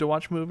a mood to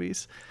watch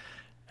movies,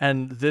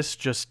 and this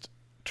just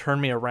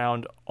turned me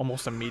around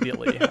almost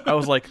immediately. I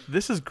was like,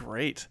 this is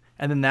great.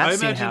 And then that I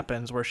scene imagine-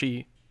 happens where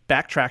she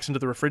backtracks into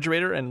the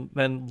refrigerator and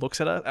then looks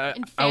at us.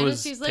 And I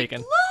was Fantasy's like,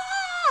 taken.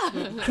 "Ah!"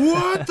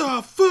 What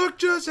the fuck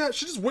just happened?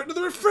 She just went to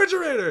the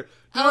refrigerator.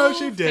 No,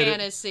 she did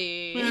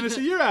Fantasy. it.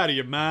 Fantasy, you're out of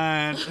your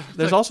mind.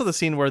 There's also the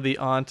scene where the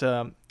aunt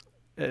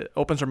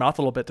opens her mouth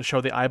a little bit to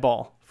show the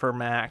eyeball for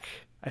Mac,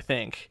 I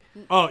think.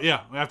 Oh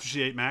yeah, after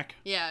she ate Mac.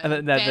 Yeah. And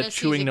then that Fantasy's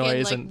chewing again,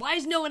 noise like, and- why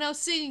is no one else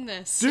seeing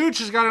this? Dude,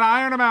 she's got an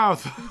eye in her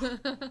mouth.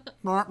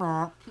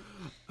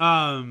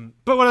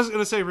 But what I was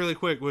gonna say really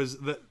quick was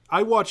that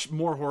I watch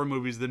more horror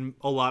movies than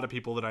a lot of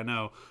people that I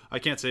know. I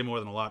can't say more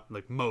than a lot,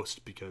 like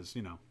most, because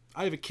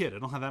I have a kid. I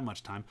don't have that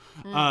much time.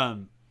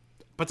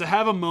 But to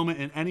have a moment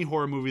in any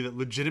horror movie that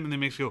legitimately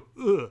makes you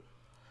go, ugh,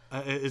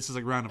 it's just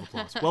like round of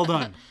applause. Well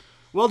done.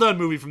 Well done,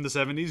 movie from the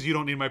 70s. You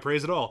don't need my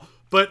praise at all.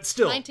 But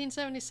still.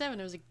 1977.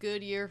 It was a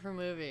good year for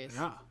movies.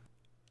 Yeah.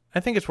 I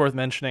think it's worth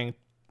mentioning,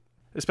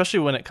 especially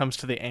when it comes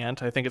to the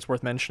aunt, I think it's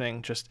worth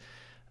mentioning just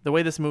the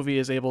way this movie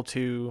is able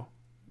to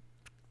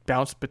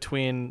bounce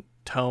between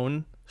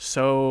tone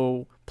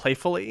so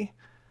playfully.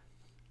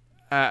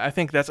 I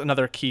think that's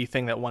another key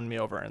thing that won me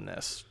over in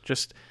this.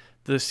 Just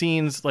the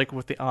scenes like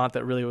with the aunt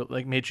that really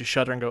like made you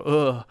shudder and go,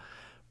 ugh.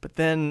 But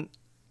then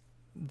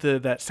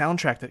that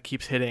soundtrack that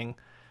keeps hitting,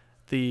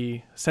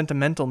 the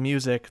sentimental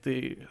music,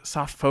 the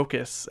soft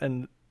focus,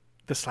 and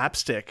the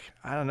slapstick.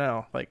 I don't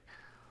know, like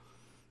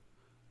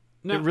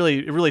No. it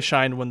really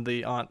shined when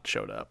the aunt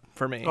showed up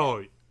for me.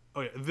 Oh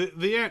yeah.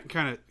 The aunt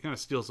kind of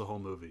steals the whole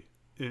movie,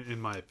 in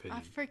my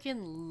opinion. I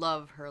freaking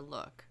love her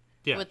look.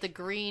 Yeah. With the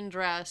green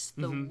dress,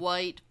 the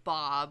white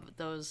bob,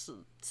 those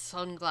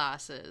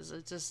sunglasses.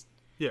 It just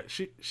Yeah,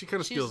 she kind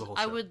of steals the whole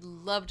show. I would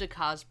love to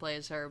cosplay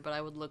as her, but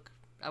I would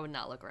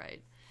not look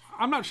right.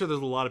 I'm not sure there's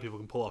a lot of people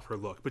who can pull off her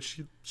look, but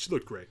she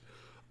looked great.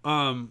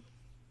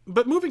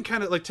 But moving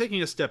kind of like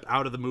taking a step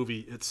out of the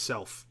movie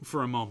itself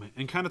for a moment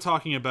and kind of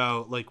talking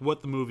about like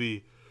what the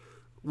movie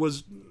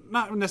was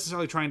not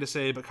necessarily trying to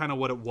say, but kind of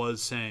what it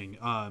was saying.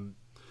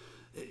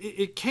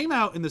 It came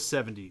out in the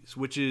 70s,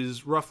 which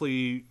is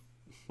roughly,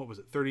 what was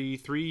it,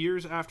 33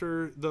 years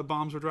after the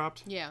bombs were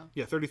dropped? Yeah.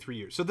 Yeah, 33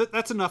 years. So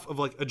that's enough of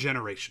like a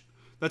generation.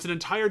 That's an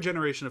entire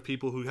generation of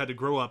people who had to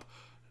grow up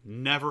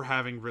never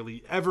having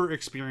really ever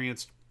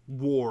experienced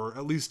war,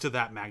 at least to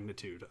that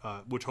magnitude,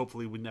 which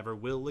hopefully we never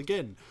will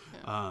again.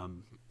 Yeah.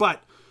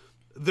 But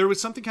there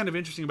was something kind of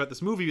interesting about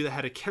this movie that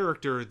had a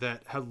character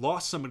that had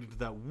lost somebody to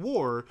that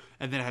war,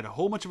 and then had a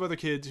whole bunch of other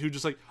kids who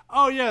just like,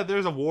 oh yeah,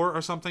 there's a war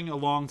or something a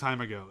long time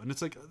ago. And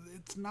it's like,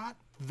 it's not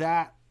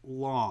that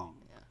long.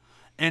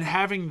 And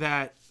having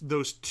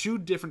those two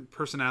different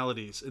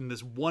personalities in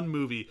this one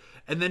movie,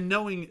 and then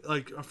knowing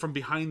like from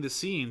behind the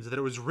scenes that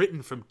it was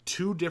written from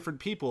two different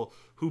people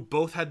who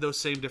both had those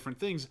same different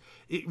things,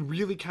 it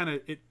really kind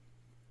of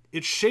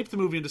it shaped the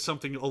movie into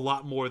something a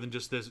lot more than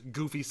just this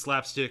goofy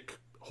slapstick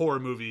horror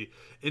movie,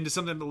 into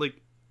something that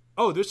like,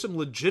 oh, there's some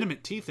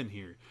legitimate teeth in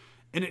here.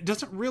 And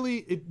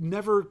it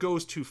never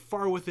goes too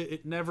far with it.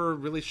 It never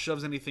really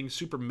shoves anything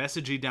super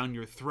messagey down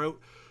your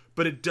throat,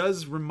 but it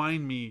does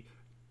remind me,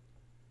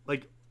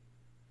 like,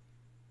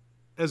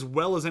 as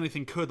well as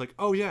anything could, like,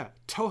 oh yeah,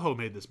 Toho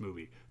made this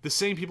movie. The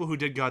same people who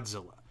did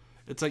Godzilla.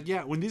 It's like,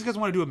 yeah, when these guys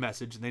want to do a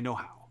message, they know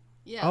how.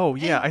 Yeah. Oh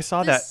yeah, I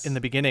saw that in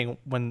the beginning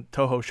when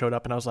Toho showed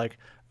up, and I was like,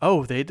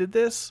 oh, they did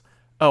this?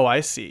 Oh,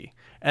 I see.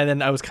 And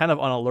then I was kind of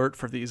on alert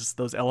for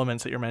those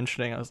elements that you're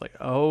mentioning. I was like,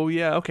 oh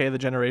yeah, okay, the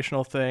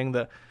generational thing,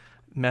 the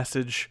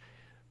message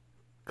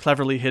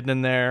cleverly hidden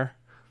in there.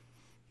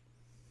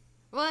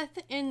 Well,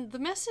 and the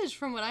message,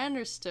 from what I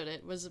understood,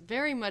 it was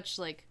very much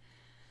like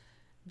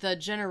the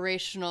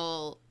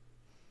generational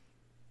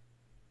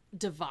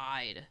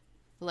divide.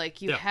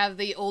 Like, you have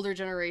the older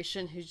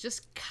generation who's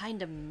just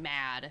kind of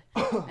mad,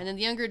 and then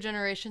the younger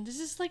generation is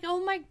just like,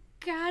 oh my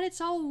god, it's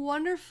all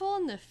wonderful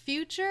in the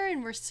future,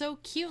 and we're so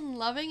cute and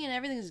loving, and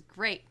everything's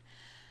great.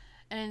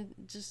 And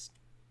just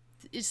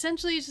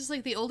essentially, it's just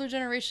like the older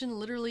generation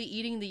literally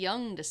eating the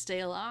young to stay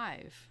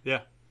alive.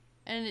 Yeah.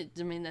 And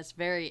that's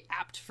very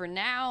apt for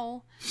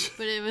now,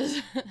 but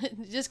it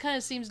just kind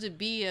of seems to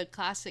be a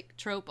classic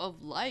trope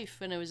of life,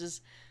 and it was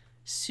just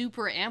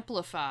super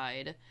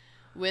amplified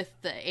with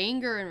the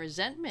anger and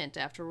resentment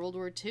after World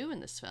War II in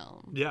this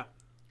film. Yeah.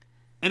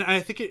 And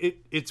I think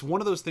it's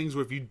one of those things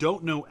where if you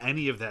don't know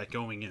any of that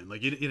going in,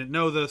 like you didn't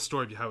know the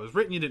story, how it was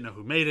written, you didn't know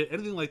who made it,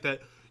 anything like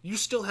that, you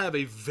still have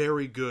a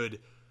very good,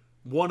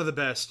 one of the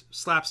best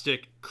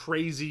slapstick,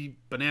 crazy,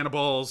 banana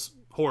balls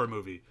horror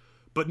movie.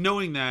 But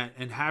knowing that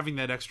and having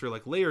that extra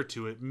like layer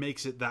to it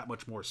makes it that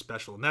much more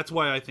special. And that's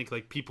why I think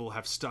like people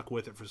have stuck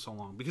with it for so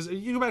long. Because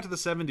you go back to the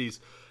 70s,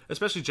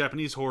 especially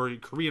Japanese horror,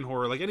 Korean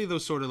horror, like any of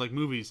those sort of like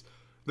movies,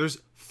 there's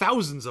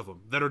thousands of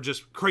them that are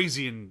just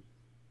crazy and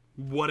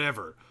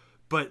whatever.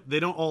 But they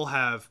don't all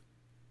have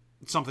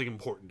something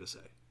important to say.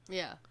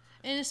 Yeah.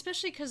 And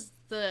especially because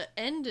the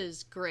end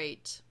is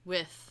great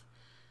with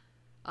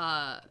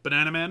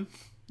Banana Man?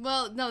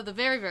 Well, no, the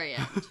very, very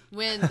end.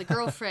 When the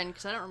girlfriend,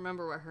 because I don't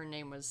remember what her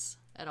name was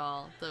at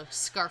all, the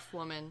scarf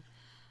woman,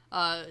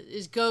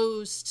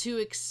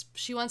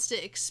 she wants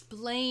to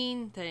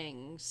explain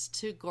things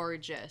to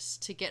Gorgeous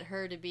to get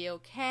her to be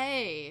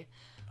okay.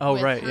 Oh,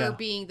 with right, her yeah.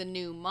 being the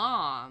new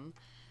mom.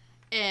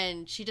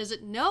 And she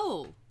doesn't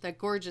know that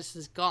Gorgeous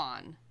is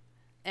gone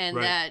and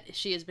Right. that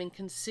she has been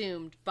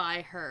consumed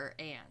by her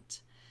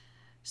aunt.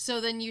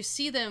 So then you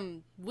see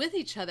them with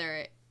each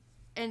other,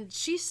 and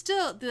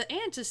the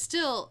aunt is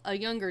still a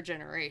younger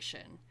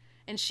generation.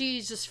 And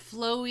she's just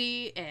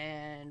flowy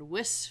and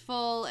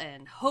wistful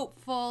and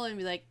hopeful and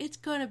be like, it's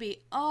gonna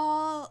be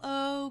all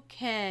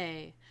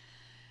okay.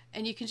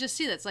 And you can just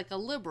see that's like a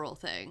liberal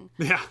thing.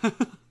 Yeah.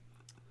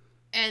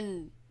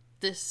 And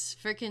this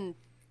freaking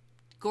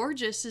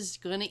Gorgeous is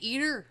gonna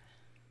eat her.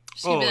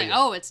 She's gonna be like, yeah.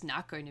 oh, it's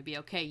not going to be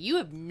okay. You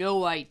have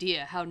no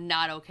idea how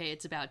not okay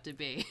it's about to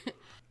be.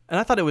 And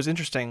I thought it was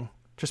interesting,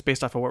 just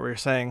based off of what we were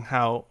saying,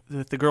 how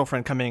the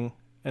girlfriend coming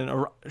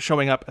and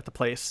showing up at the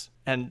place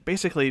and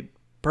basically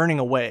burning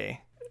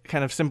away,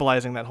 kind of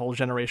symbolizing that whole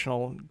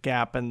generational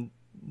gap and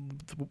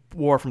the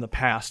war from the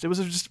past. It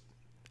was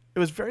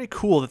very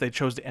cool that they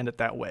chose to end it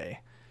that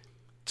way,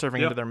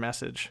 serving into their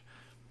message.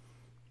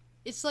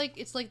 It's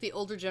like the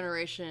older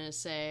generation is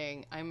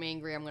saying, I'm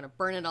angry, I'm gonna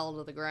burn it all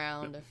to the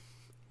ground.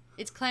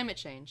 It's climate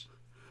change.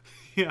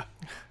 Yeah.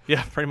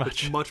 Yeah, pretty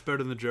much. It's much better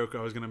than the joke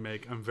I was going to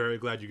make. I'm very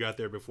glad you got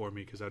there before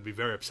me because I'd be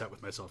very upset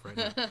with myself right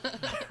now.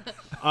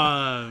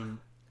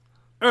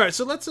 All right,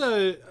 so let's...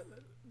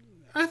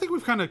 I think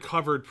we've kind of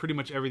covered pretty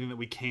much everything that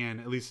we can,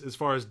 at least as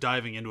far as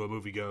diving into a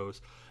movie goes.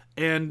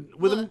 And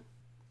with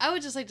I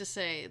would just like to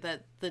say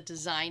that the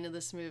design of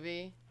this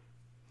movie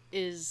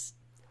is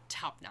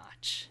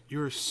top-notch.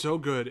 You're so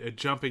good at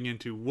jumping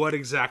into what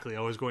exactly I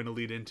was going to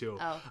lead into.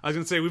 Oh. I was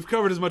going to say, we've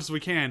covered as much as we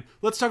can.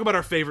 Let's talk about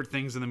our favorite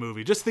things in the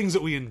movie. Just things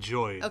that we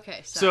enjoyed.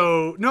 Okay,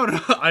 So, no,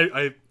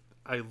 I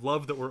I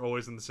love that we're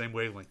always in the same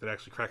wavelength. That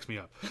actually cracks me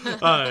up.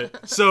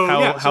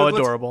 How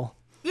adorable.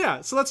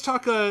 So let's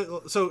talk.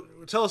 So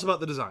tell us about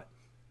the design.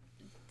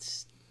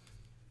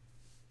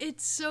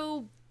 It's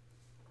so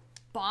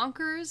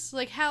bonkers.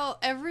 Like how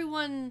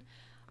everyone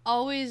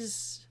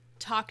always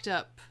talked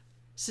up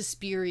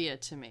Suspiria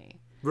to me.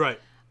 Right.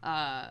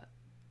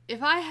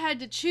 If I had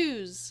to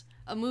choose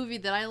a movie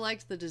that I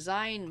liked the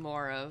design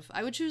more of,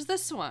 I would choose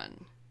this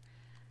one.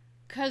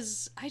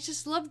 Because I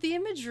just love the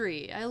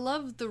imagery. I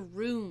love the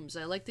rooms.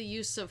 I like the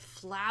use of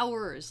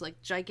flowers,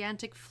 like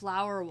gigantic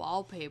flower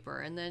wallpaper.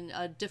 And then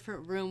a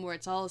different room where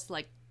it's all this,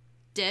 like,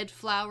 dead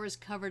flowers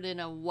covered in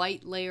a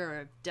white layer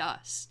of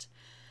dust.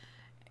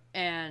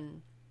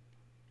 And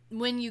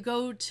when you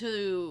go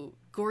to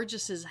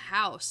Gorgeous's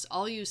house,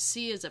 all you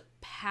see is a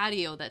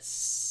patio that's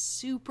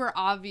super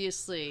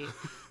obviously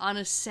on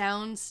a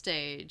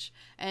soundstage.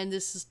 And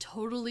this is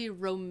totally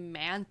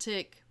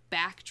romantic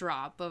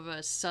backdrop of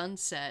a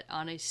sunset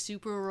on a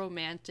super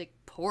romantic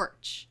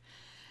porch,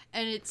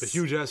 and it's a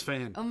huge ass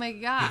fan. Oh my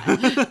god,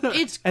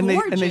 it's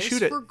gorgeous and they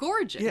shoot it for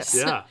gorgeous.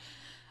 Yeah.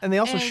 And they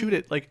also shoot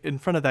it like in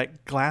front of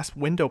that glass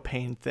window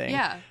pane thing.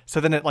 Yeah. So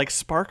then it like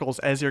sparkles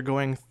as you're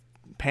going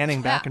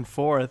panning back and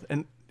forth,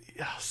 and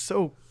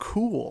so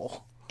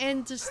cool.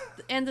 And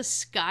the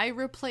sky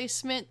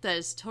replacement that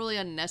is totally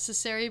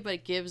unnecessary, but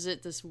it gives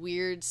it this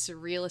weird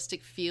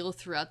surrealistic feel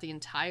throughout the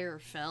entire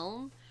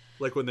film.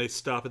 Like when they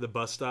stop at the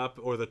bus stop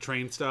or the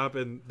train stop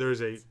and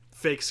there's a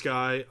fake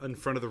sky in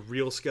front of the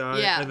real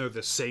sky, and they're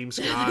the same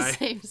sky. The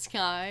same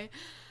sky.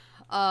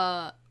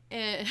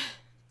 And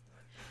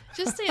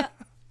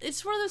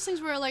it's one of those things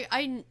where, like,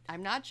 I'm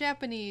not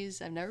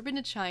Japanese. I've never been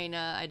to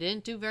China. I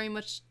didn't do very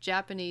much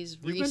Japanese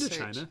research. You've been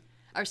to China.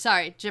 Or,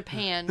 sorry,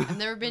 Japan. I've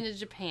never been to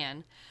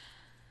Japan.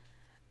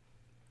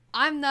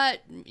 I'm not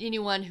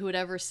anyone who would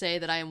ever say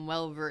that I am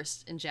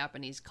well-versed in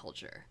Japanese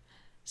culture.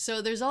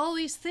 So there's all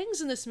these things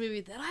in this movie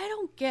that I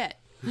don't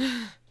get.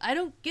 I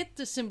don't get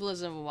the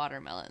symbolism of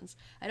watermelons.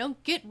 I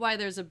don't get why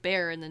there's a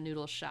bear in the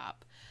noodle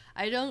shop.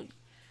 I don't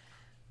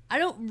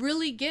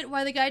really get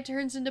why the guy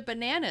turns into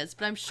bananas,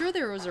 but I'm sure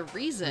there was a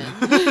reason.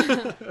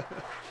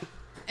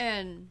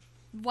 And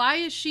why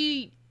is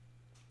she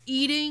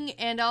eating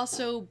and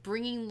also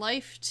bringing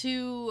life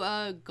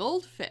to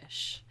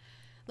goldfish?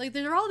 Like,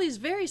 there are all these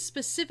very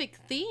specific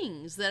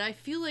things that I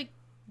feel like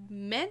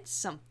meant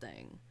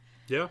something.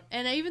 Yeah.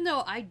 And even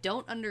though I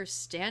don't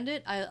understand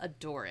it, I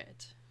adore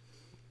it.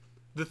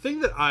 The thing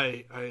that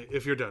I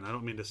if you're done, I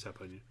don't mean to step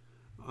on you.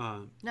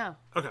 No.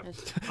 Okay.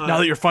 Now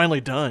that you're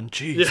finally done,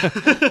 jeez.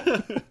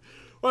 Yeah.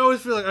 Well, I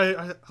always feel like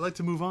I like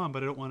to move on,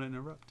 but I don't want to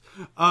interrupt.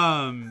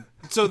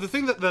 So the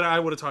thing that I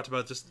would have talked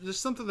about,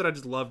 just something that I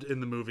just loved in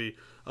the movie,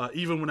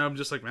 even when I'm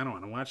just like, man, I don't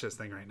want to watch this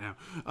thing right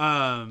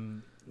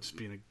now. Just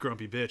being a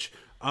grumpy bitch.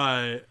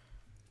 I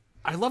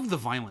love the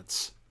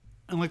violence.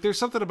 And, like, there's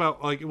something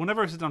about, like,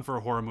 whenever I sit down for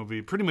a horror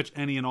movie, pretty much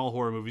any and all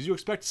horror movies, you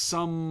expect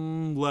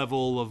some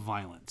level of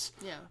violence.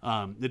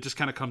 Yeah. It just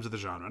kind of comes with the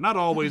genre. Not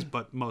always,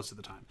 but most of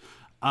the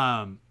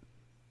time.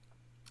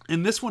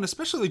 In this one,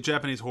 especially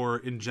Japanese horror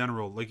in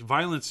general, like,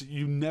 violence,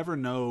 you never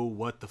know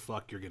what the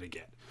fuck you're going to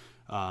get.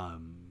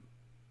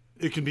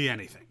 It can be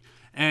anything.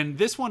 And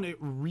this one, it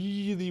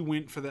really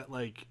went for that,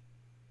 like,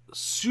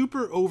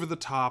 super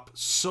over-the-top,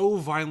 so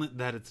violent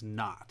that it's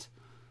not.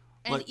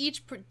 And Like,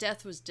 each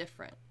death was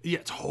different. yeah,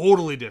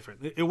 totally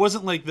different. It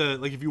wasn't like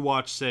if you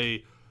watch,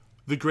 say,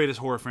 the greatest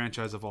horror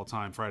franchise of all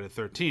time, Friday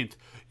the 13th,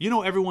 you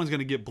know everyone's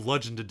going to get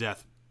bludgeoned to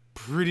death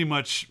pretty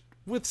much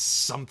with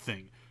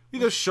something.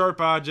 Either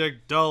sharp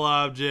object, dull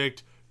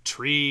object,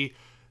 tree,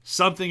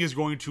 something is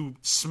going to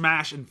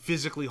smash and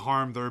physically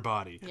harm their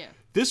body. Yeah.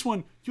 This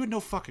one, you had no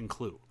fucking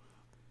clue.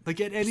 Like,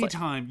 at any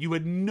time, you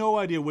had no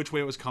idea which way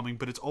it was coming,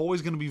 but it's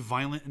always going to be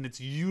violent, and it's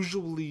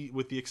usually,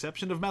 with the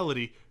exception of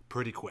Melody,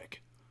 pretty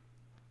quick.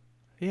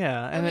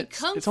 Yeah, and I mean,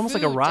 Kung it's almost Fu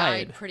like a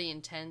ride. died pretty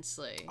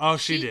intensely. Oh,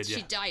 she did, yeah.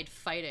 She died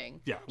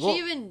fighting. Yeah, well- she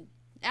even,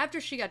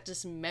 after she got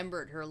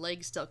dismembered, her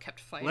legs still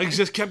kept fighting. Legs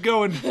just kept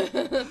going.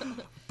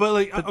 But,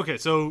 like, okay,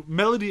 so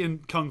Melody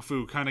and Kung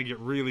Fu kind of get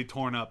really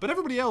torn up. But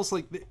everybody else,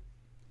 like,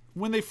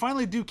 when they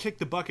finally do kick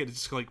the bucket,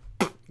 it's just like,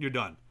 you're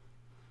done.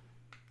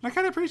 And I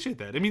kind of appreciate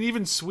that. I mean,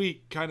 even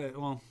Sweet kind of,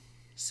 well...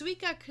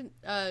 Sweet got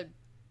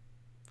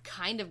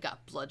kind of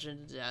got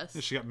bludgeoned to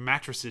death. She got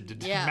mattressed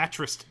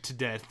to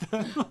death.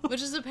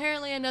 Which is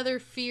apparently another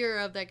fear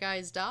of that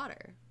guy's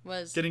daughter.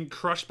 Was Getting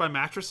crushed by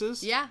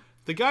mattresses? Yeah.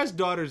 The guy's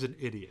daughter's an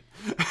idiot.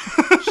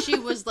 She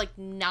was like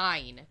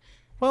 9.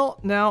 Well,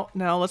 now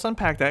let's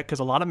unpack that, because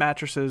a lot of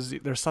mattresses,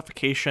 there's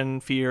suffocation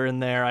fear in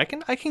there. I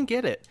can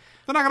get it.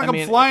 They're not going to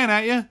come flying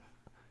at you.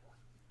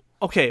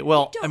 Okay,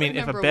 well, don't I mean, if a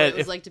remember what bed, it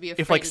was like to be if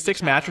afraid like as a 6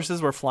 child.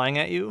 mattresses were flying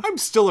at you, I'm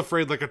still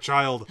afraid like a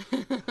child.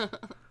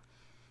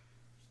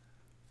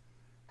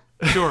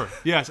 Sure.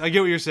 Yes, I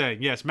get what you're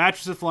saying. Yes,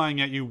 mattresses flying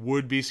at you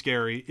would be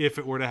scary if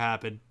it were to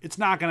happen. It's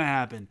not going to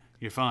happen.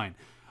 You're fine.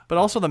 but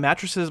also the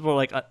mattresses were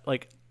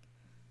like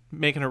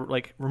making her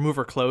like remove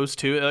her clothes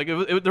too. Like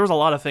there was a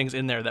lot of things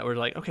in there that were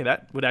like, okay,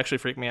 that would actually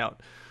freak me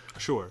out.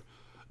 Sure.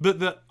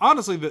 But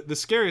honestly, the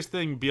scariest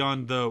thing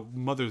beyond the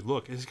mother's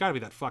look has got to be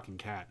that fucking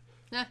cat.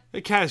 Nah.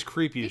 That cat is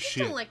creepy You as just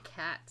shit. don't like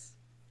cats.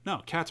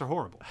 No, cats are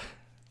horrible.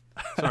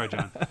 Sorry,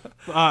 John.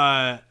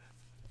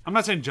 I'm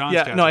not saying John's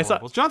Yeah, cats no, are I saw-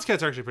 horrible. John's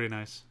cats are actually pretty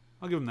nice.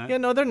 I'll give him that. Yeah,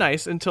 no, they're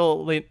nice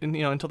until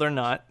until they're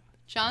not.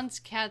 John's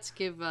cats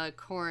give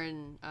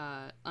Corin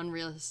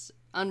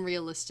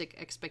unrealistic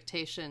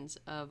expectations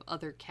of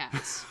other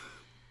cats.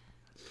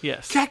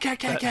 Yes.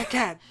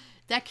 Cat.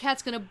 That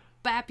cat's gonna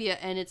bap you,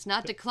 and it's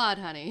not Declawed,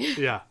 honey.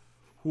 Yeah.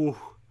 Whew.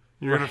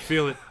 You're going to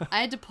feel it. I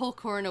had to pull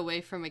Corin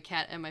away from a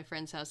cat at my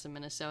friend's house in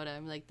Minnesota.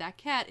 I'm like, that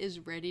cat is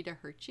ready to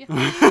hurt you.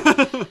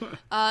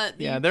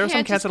 Yeah, there are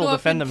some cats that'll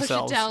defend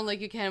themselves. Push it down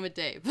like you can with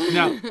Dave.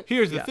 Now,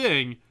 here's the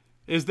thing,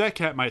 is that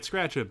cat might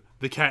scratch him.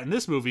 The cat in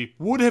this movie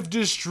would have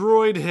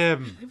destroyed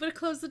him. He would have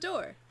closed the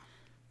door.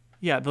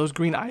 Yeah, those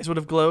green eyes would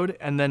have glowed,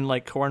 and then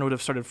like Corin would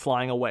have started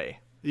flying away.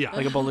 Yeah.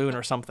 Like a balloon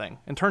or something,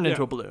 and turned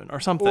into a balloon or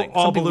something. Or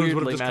all something balloons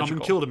would have weirdly just come and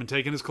magical. killed him and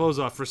taken his clothes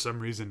off for some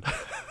reason.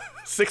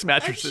 6 I'm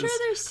mattresses. sure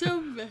there's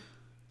some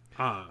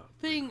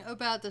thing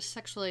about the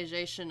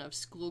sexualization of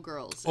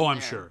schoolgirls. Oh,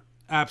 I'm sure.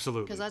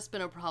 Absolutely. Because that's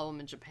been a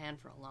problem in Japan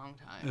for a long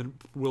time. And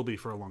will be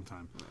for a long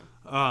time.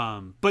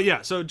 But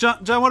yeah, so John,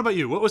 what about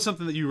you? What was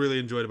something that you really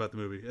enjoyed about the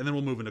movie? And then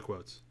we'll move into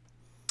quotes.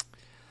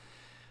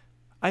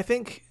 I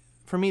think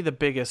for me the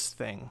biggest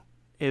thing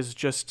is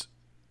just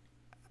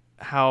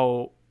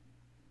how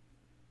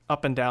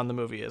up and down the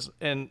movie is,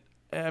 and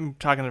I'm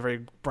talking in a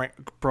very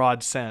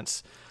broad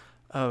sense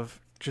of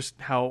just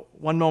how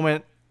one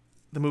moment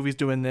the movie's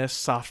doing this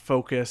soft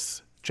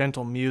focus,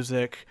 gentle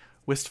music,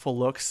 wistful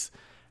looks,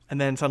 and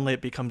then suddenly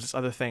it becomes this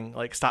other thing,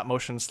 like stop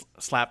motion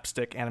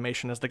slapstick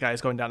animation as the guy's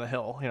going down the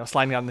hill,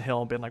 sliding down the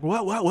hill and being like,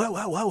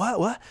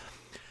 what?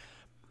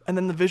 And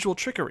then the visual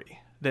trickery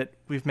that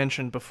we've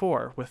mentioned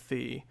before with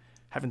the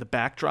having the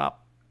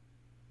backdrop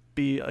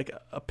be like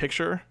a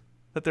picture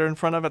that they're in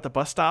front of at the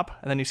bus stop,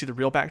 and then you see the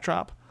real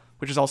backdrop,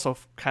 which is also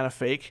kind of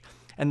fake,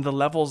 and the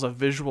levels of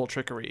visual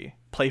trickery,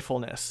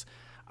 playfulness,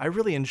 I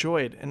really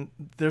enjoyed. And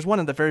there's one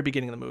at the very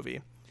beginning of the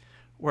movie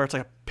where it's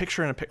like a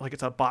picture in like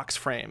it's a box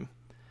frame,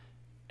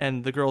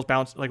 and the girl's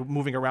like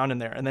moving around in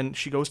there, and then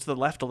she goes to the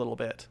left a little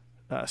bit,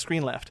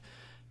 screen left,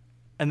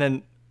 and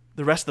then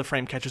the rest of the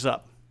frame catches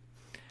up.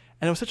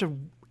 And it was such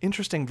an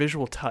interesting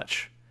visual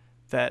touch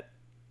that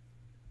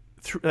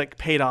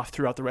paid off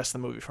throughout the rest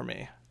of the movie for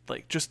me.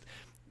 Like just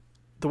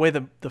the way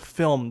the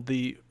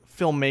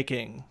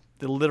filmmaking,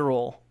 the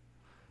literal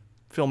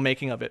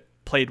filmmaking of it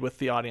played with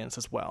the audience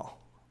as well.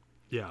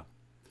 Yeah.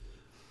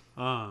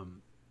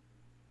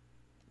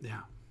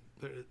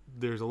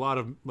 There's a lot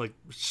of like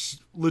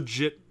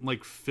legit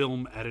like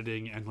film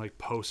editing and like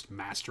post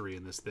mastery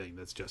in this thing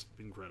that's just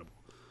incredible.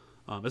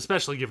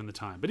 Especially given the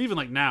time. But even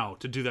like now,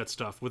 to do that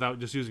stuff without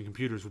just using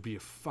computers would be a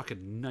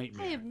fucking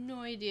nightmare. I have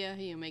no idea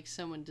how you make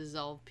someone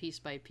dissolve piece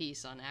by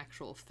piece on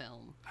actual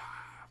film.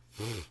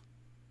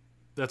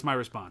 That's my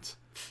response.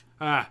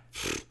 The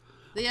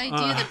idea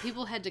that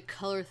people had to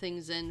color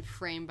things in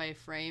frame by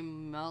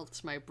frame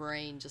melts my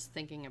brain just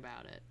thinking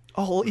about it.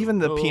 Oh, well, even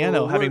the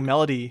piano having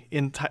melody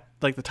in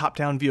like the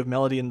top-down view of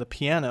melody in the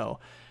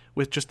piano,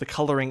 with just the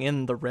coloring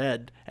in the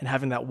red and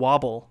having that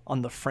wobble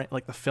on the frame,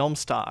 like the film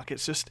stock.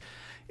 It's such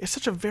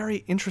a very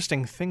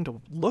interesting thing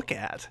to look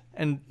at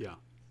and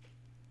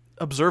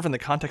observe in the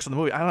context of the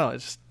movie. I don't know,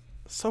 it's just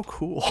so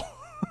cool.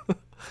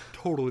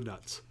 Totally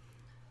nuts.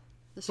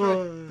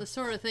 The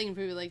sort of thing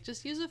people be like,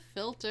 just use a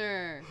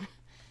filter.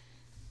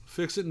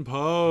 Fix it in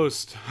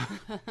post.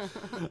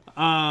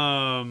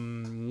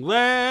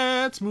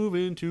 Let's move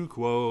into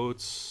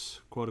quotes.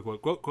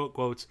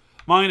 Quotes.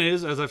 Mine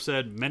is, as I've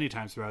said many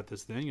times throughout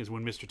this thing, is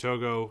when Mr.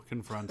 Togo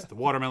confronts the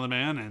watermelon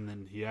man, and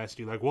then he asks,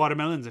 "Do you like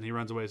watermelons?" And he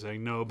runs away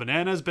saying, "No,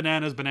 bananas,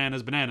 bananas,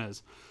 bananas,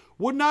 bananas."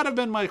 Would not have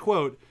been my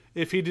quote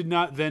if he did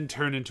not then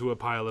turn into a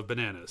pile of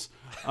bananas.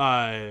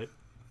 But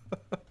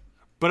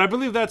I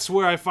believe that's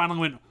where I finally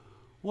went,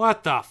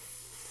 what the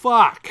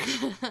fuck?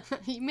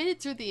 You made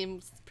it through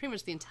pretty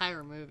much the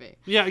entire movie.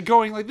 Yeah,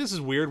 going like, this is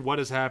weird. What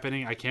is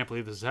happening? I can't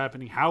believe this is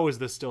happening. How is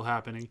this still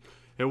happening?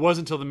 It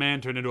wasn't until the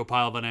man turned into a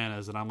pile of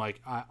bananas, and I'm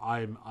like,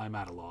 I'm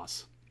at a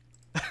loss.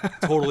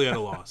 Totally at a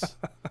loss.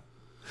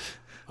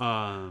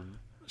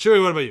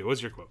 Sherry, what about you?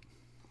 What's your quote?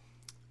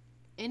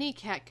 Any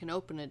cat can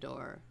open a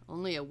door.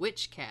 Only a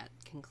witch cat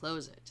can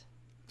close it.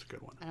 That's a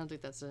good one. I don't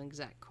think that's an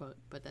exact quote,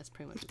 but that's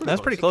pretty much.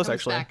 That's pretty close, it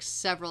comes actually. Back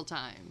several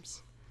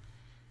times,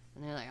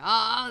 and they're like,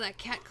 "Oh, that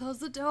cat closed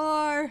the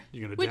door.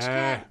 You're gonna witch die.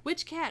 cat,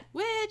 witch cat,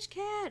 witch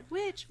cat,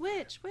 witch."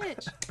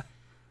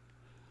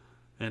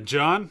 And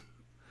John?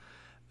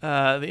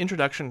 The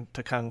introduction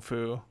to Kung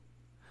Fu,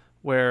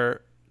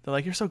 where they're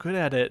like, "You're so good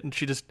at it," and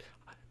she just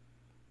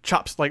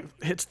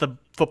hits the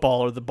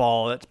football or the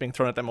ball that's being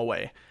thrown at them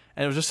away.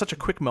 And it was just such a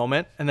quick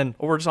moment, and then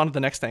we're just on to the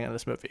next thing in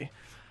this movie.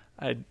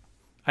 I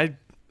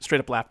straight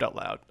up laughed out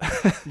loud.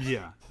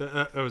 Yeah,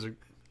 that was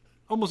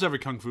almost every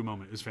Kung Fu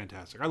moment is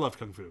fantastic. I love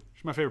Kung Fu.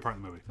 It's my favorite part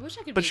of the movie. I wish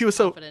I could But be she as was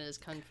so- confident as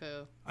Kung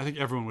Fu. I think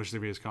everyone wishes they'd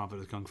be as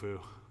confident as Kung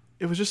Fu.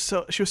 It was just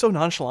she was so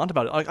nonchalant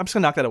about it. Like, I'm just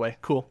gonna knock that away.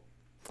 Cool.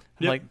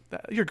 I'm Yep.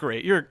 like, you're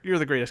great. You're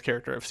the greatest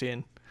character I've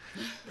seen.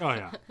 Oh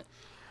yeah.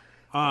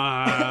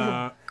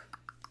 I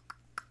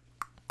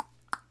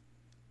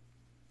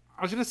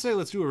was gonna say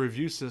let's do a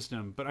review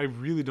system, but I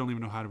really don't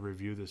even know how to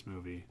review this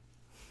movie.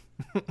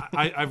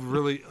 I've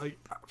really like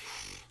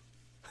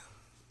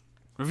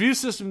review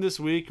system this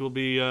week will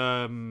be.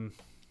 I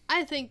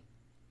think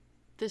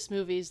this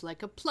movie's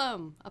like a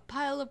plum, a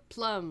pile of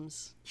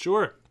plums.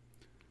 Sure.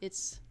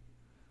 It's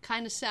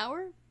kind of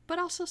sour, but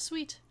also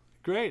sweet.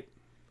 Great.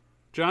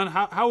 John,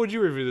 how would you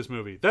review this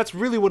movie? That's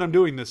really what I'm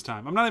doing this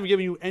time. I'm not even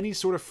giving you any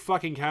sort of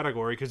fucking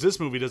category because this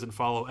movie doesn't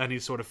follow any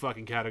sort of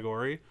fucking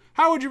category.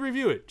 How would you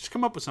review it? Just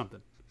come up with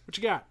something. What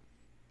you got?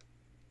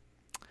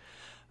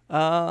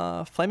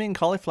 Flaming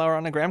cauliflower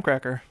on a graham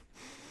cracker.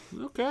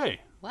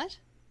 Okay. What?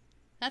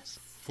 That's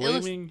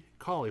Flaming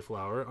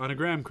cauliflower on a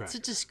graham cracker.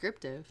 It's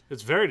descriptive.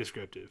 It's very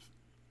descriptive.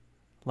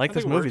 Like I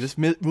this think it movie. works.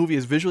 This movie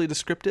is visually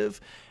descriptive,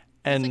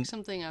 and It's like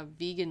something a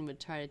vegan would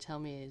try to tell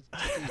me to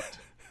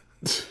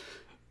eat.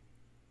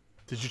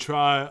 Did you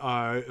try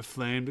our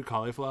flamed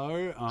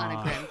cauliflower On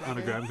a graham on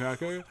a graham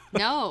cracker?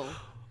 No.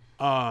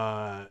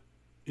 Yeah.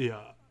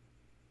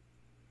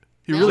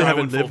 you No. really I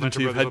haven't went full lived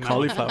until you've Venture had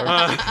Brothers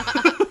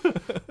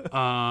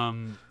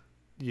cauliflower.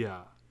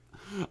 Yeah.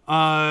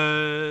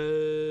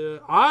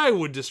 I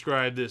would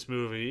describe this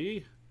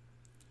movie.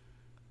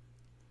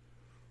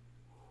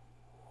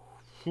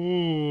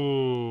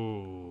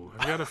 Ooh,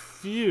 I've got a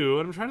few,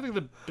 and I'm trying to think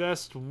of the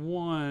best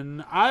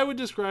one. I would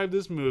describe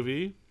this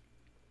movie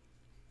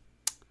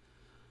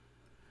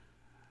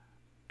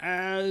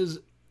as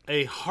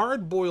a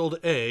hard-boiled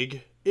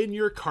egg in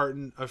your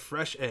carton of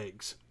fresh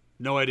eggs.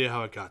 No idea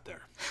how it got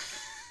there.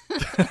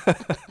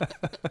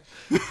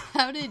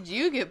 How did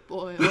you get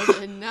boiled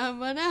and no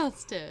one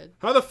else did?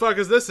 How the fuck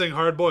is this thing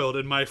hard-boiled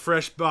in my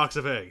fresh box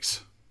of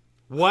eggs?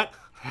 What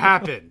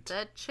happened?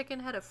 That chicken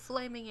had a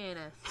flaming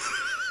anus.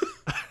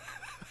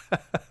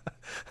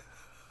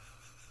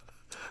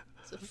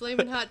 It's a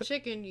flaming hot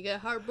chicken. You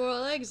get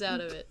hard-boiled eggs out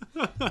of it.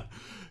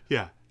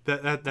 Yeah,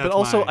 that's But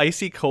also my,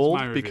 icy cold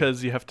my review.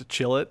 because you have to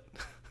chill it.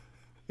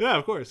 Yeah,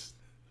 of course.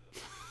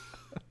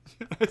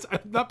 I'm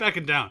not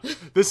backing down.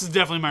 This is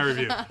definitely my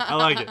review. I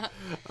like it.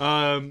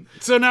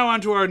 So now on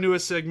to our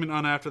newest segment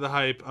on After the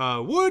Hype.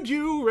 Would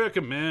you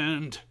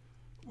recommend?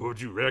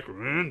 Would you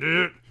recommend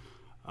it?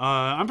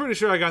 I'm pretty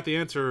sure I got the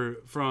answer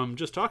from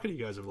just talking to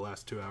you guys over the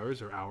last 2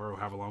 hours or hour or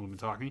however long we've been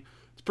talking.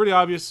 It's pretty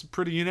obvious,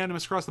 pretty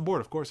unanimous across the board.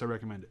 Of course, I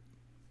recommend it.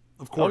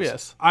 Of course. Oh,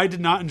 yes. I did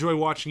not enjoy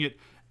watching it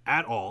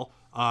at all.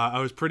 I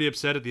was pretty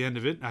upset at the end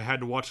of it. I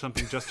had to watch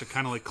something just to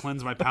kind of like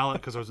cleanse my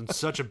palate because I was in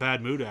such a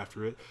bad mood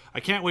after it.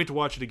 I can't wait to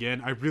watch it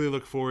again. I really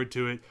look forward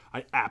to it.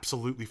 I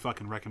absolutely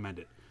fucking recommend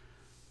it.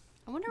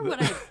 I wonder what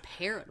I'd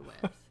pair it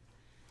with.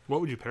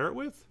 What would you pair it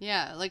with?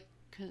 Yeah, like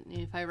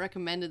if I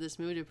recommended this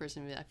movie to a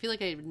person, I feel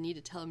like I would need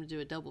to tell them to do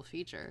a double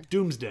feature.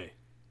 Doomsday.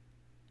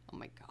 Oh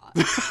my god.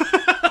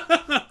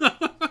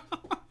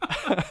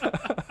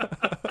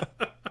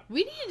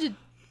 We need to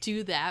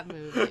do that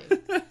movie.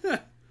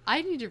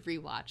 I need to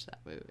rewatch that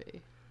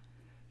movie.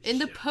 In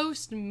the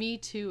post Me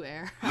Too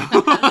era,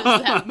 how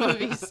does that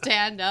movie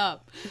stand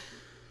up?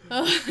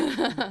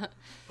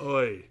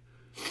 Oi.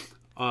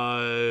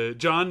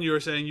 John, you were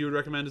saying you would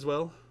recommend as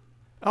well?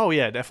 Oh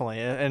yeah, definitely,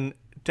 and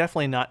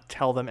definitely not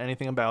tell them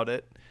anything about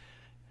it.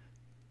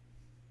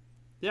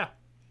 Yeah.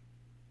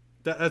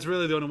 That's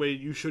really the only way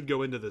you should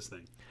go into this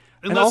thing.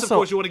 And Unless, also- of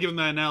course, you want to give them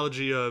the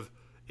analogy of,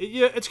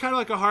 yeah, it's kind of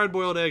like a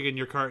hard-boiled egg in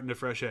your carton of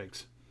fresh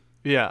eggs.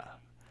 Yeah.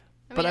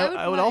 But mean,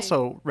 I would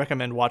also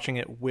recommend watching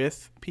it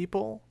with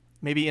people,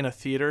 maybe in a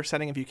theater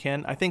setting if you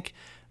can. I think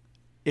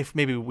if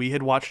maybe we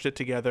had watched it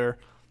together,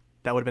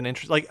 that would have been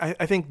interesting. Like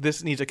I think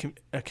this needs a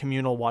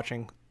communal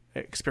watching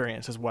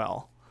experience as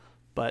well.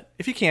 But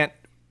if you can't,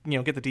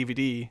 get the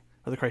DVD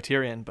or the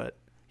Criterion. But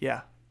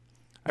yeah,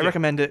 I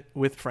recommend it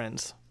with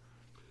friends.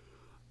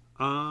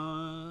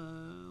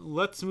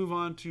 Let's move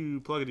on to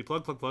pluggity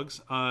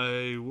plugs.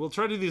 We'll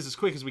try to do these as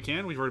quick as we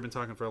can. We've already been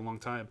talking for a long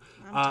time.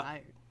 I'm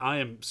tired. I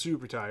am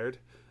super tired.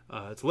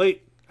 It's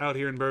late out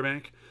here in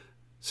Burbank.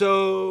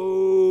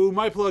 So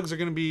my plugs are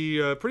going to be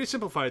pretty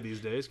simplified these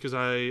days because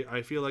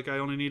I feel like I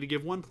only need to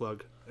give one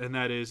plug, and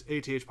that is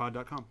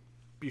athpod.com.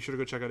 Be sure to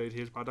go check out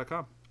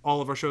athpod.com. All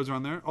of our shows are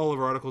on there. All of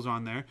our articles are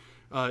on there.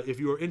 If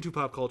you are into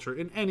pop culture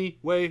in any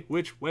way,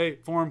 which way,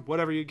 form,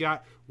 whatever you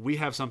got, we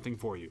have something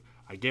for you.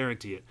 I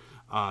guarantee it.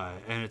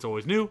 And it's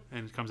always new,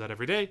 and it comes out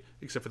every day,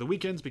 except for the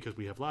weekends because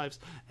we have lives.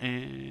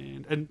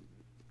 And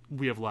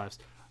we have lives.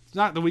 It's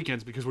not the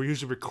weekends because we're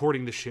usually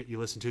recording the shit you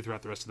listen to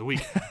throughout the rest of the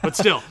week. But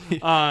still. Pretty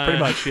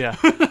much, yeah.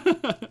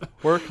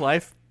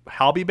 Work-life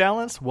hobby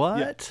balance?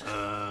 What?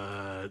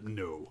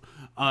 No.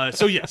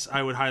 So yes,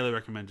 I would highly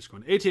recommend just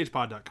going to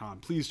athpod.com.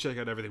 Please check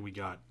out everything we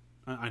got.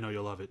 I know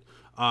you'll love it.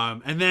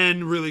 And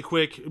then really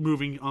quick,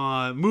 moving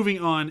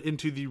on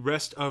into the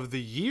rest of the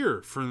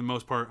year for the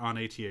most part on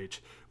ATH.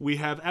 We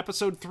have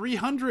episode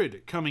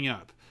 300 coming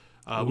up.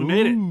 We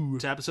made it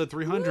to episode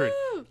 300.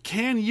 Woo!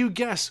 Can you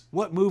guess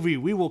what movie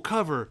we will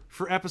cover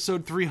for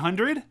episode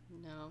 300?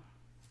 No.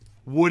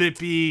 Would it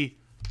be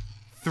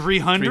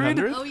 300?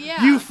 300? Oh,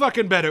 yeah. You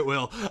fucking bet it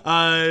will.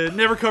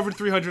 Never covered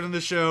 300 on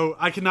this show.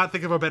 I cannot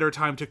think of a better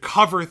time to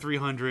cover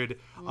 300.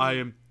 I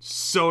am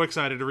so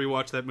excited to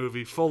rewatch that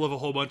movie, full of a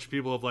whole bunch of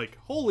people of like,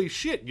 holy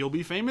shit, you'll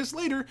be famous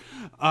later.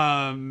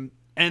 And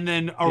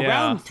then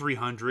around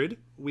 300,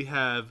 we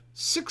have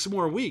 6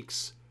 more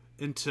weeks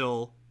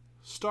until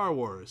Star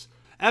Wars.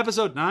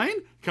 Episode 9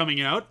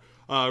 coming out.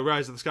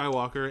 Rise of the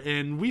Skywalker,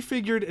 and we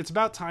figured it's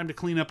about time to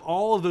clean up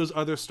all of those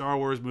other Star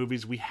Wars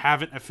movies we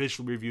haven't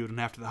officially reviewed and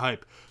After the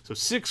Hype. So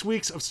 6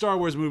 weeks of Star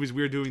Wars movies,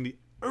 we're doing the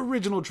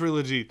original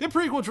trilogy, the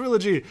prequel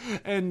trilogy,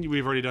 and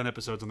we've already done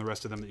episodes on the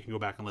rest of them that you can go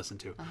back and listen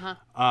to.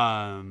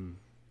 And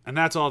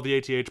that's all of the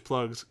ATH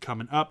plugs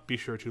coming up. Be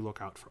sure to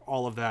look out for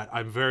all of that.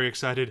 I'm very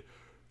excited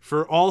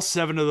for all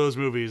 7 of those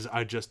movies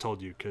I just told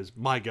you, because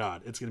my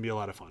God, it's going to be a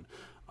lot of fun.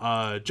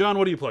 John,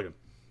 what are you plugging?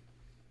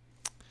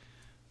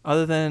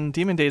 Other than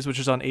Demon Days, which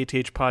is on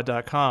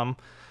athpod.com,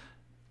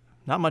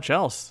 not much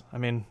else. I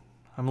mean,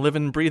 I'm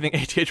living and breathing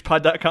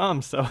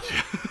athpod.com, so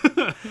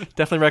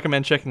definitely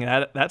recommend checking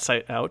that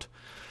site out.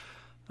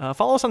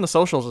 Follow us on the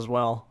socials as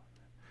well.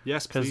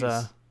 Yes, please.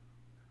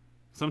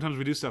 Sometimes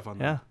we do stuff on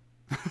Yeah.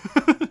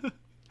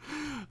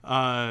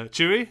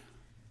 Chewy?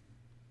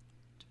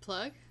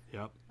 Plug?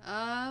 Yep.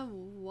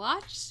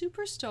 Watch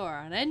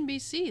Superstore on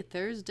NBC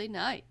Thursday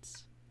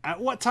nights. At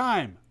what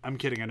time? I'm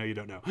kidding. I know you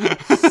don't know.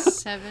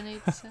 7,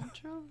 8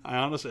 Central? I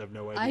honestly have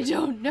no idea. I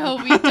don't know.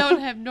 We don't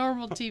have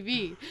normal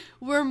TV.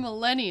 We're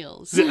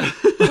millennials.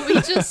 We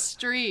just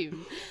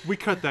stream. We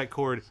cut that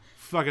cord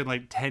fucking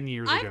like 10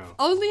 years I've ago.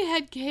 only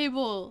had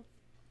cable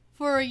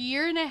for a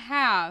year and a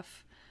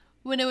half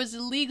when it was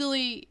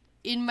illegally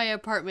in my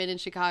apartment in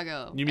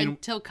Chicago. You mean-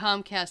 until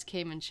Comcast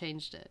came and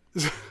changed it.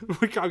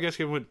 Comcast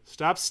came and went,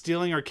 stop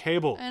stealing our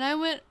cable. And I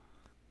went,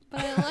 but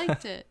I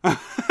liked it.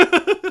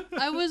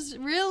 I was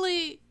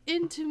really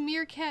into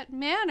Meerkat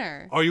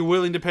Manor. Are you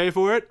willing to pay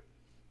for it?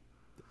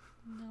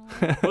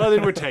 No. Well,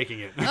 then we're taking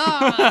it.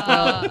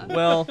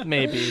 Well,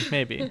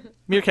 maybe.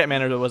 Meerkat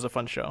Manor was a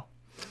fun show.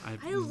 I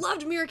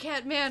loved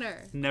Meerkat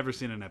Manor. Never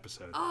seen an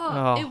episode.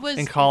 Oh, It was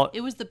and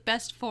it was the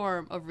best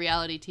form of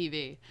reality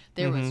TV.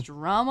 There was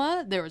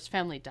drama, there was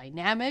family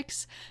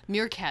dynamics,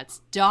 meerkats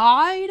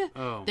died,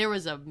 Oh. there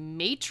was a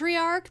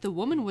matriarch, the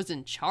woman was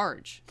in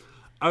charge.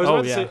 I was Oh,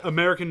 about to yeah. say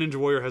American Ninja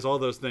Warrior has all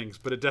those things,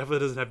 but it definitely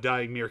doesn't have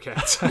dying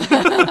meerkats.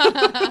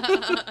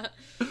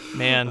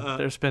 Man,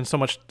 there's been so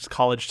much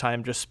college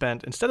time just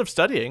spent, instead of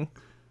studying,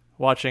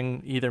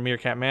 watching either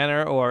Meerkat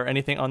Manor or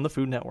anything on the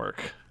Food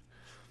Network.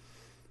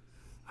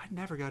 I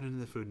never got into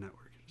the Food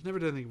Network. It's never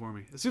did anything for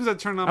me. As soon as I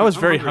turned on, I was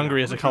I'm very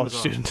hungry hungry now. as a I'm gonna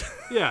college turn this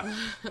student. off. Yeah.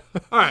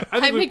 All right. I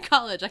think I'm we, in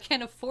college, I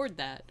can't afford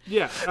that.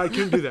 yeah, I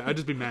couldn't do that. I'd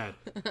just be mad.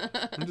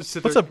 I'd just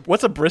sit What's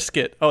there. a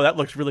brisket? Oh, that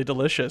looks really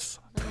delicious.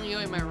 I'm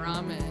enjoying my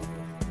ramen.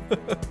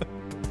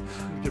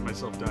 Give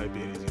myself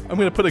diabetes. I'm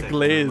gonna put a Thank you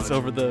glaze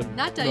very much. over the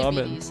Not ramen.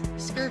 diabetes,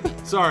 scurvy.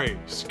 Sorry,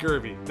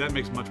 scurvy. That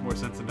makes much more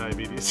sense than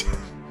diabetes.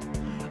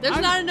 There's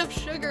not enough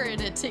sugar in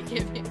it to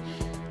give you.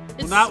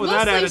 It's not with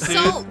that mostly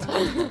attitude.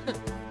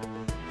 salt.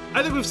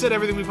 I think we've said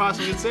everything we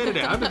possibly can say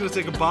today. I'm just going to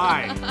say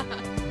goodbye.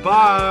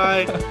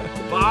 Bye. Bye.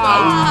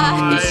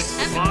 Bye.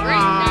 Have a great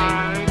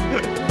night.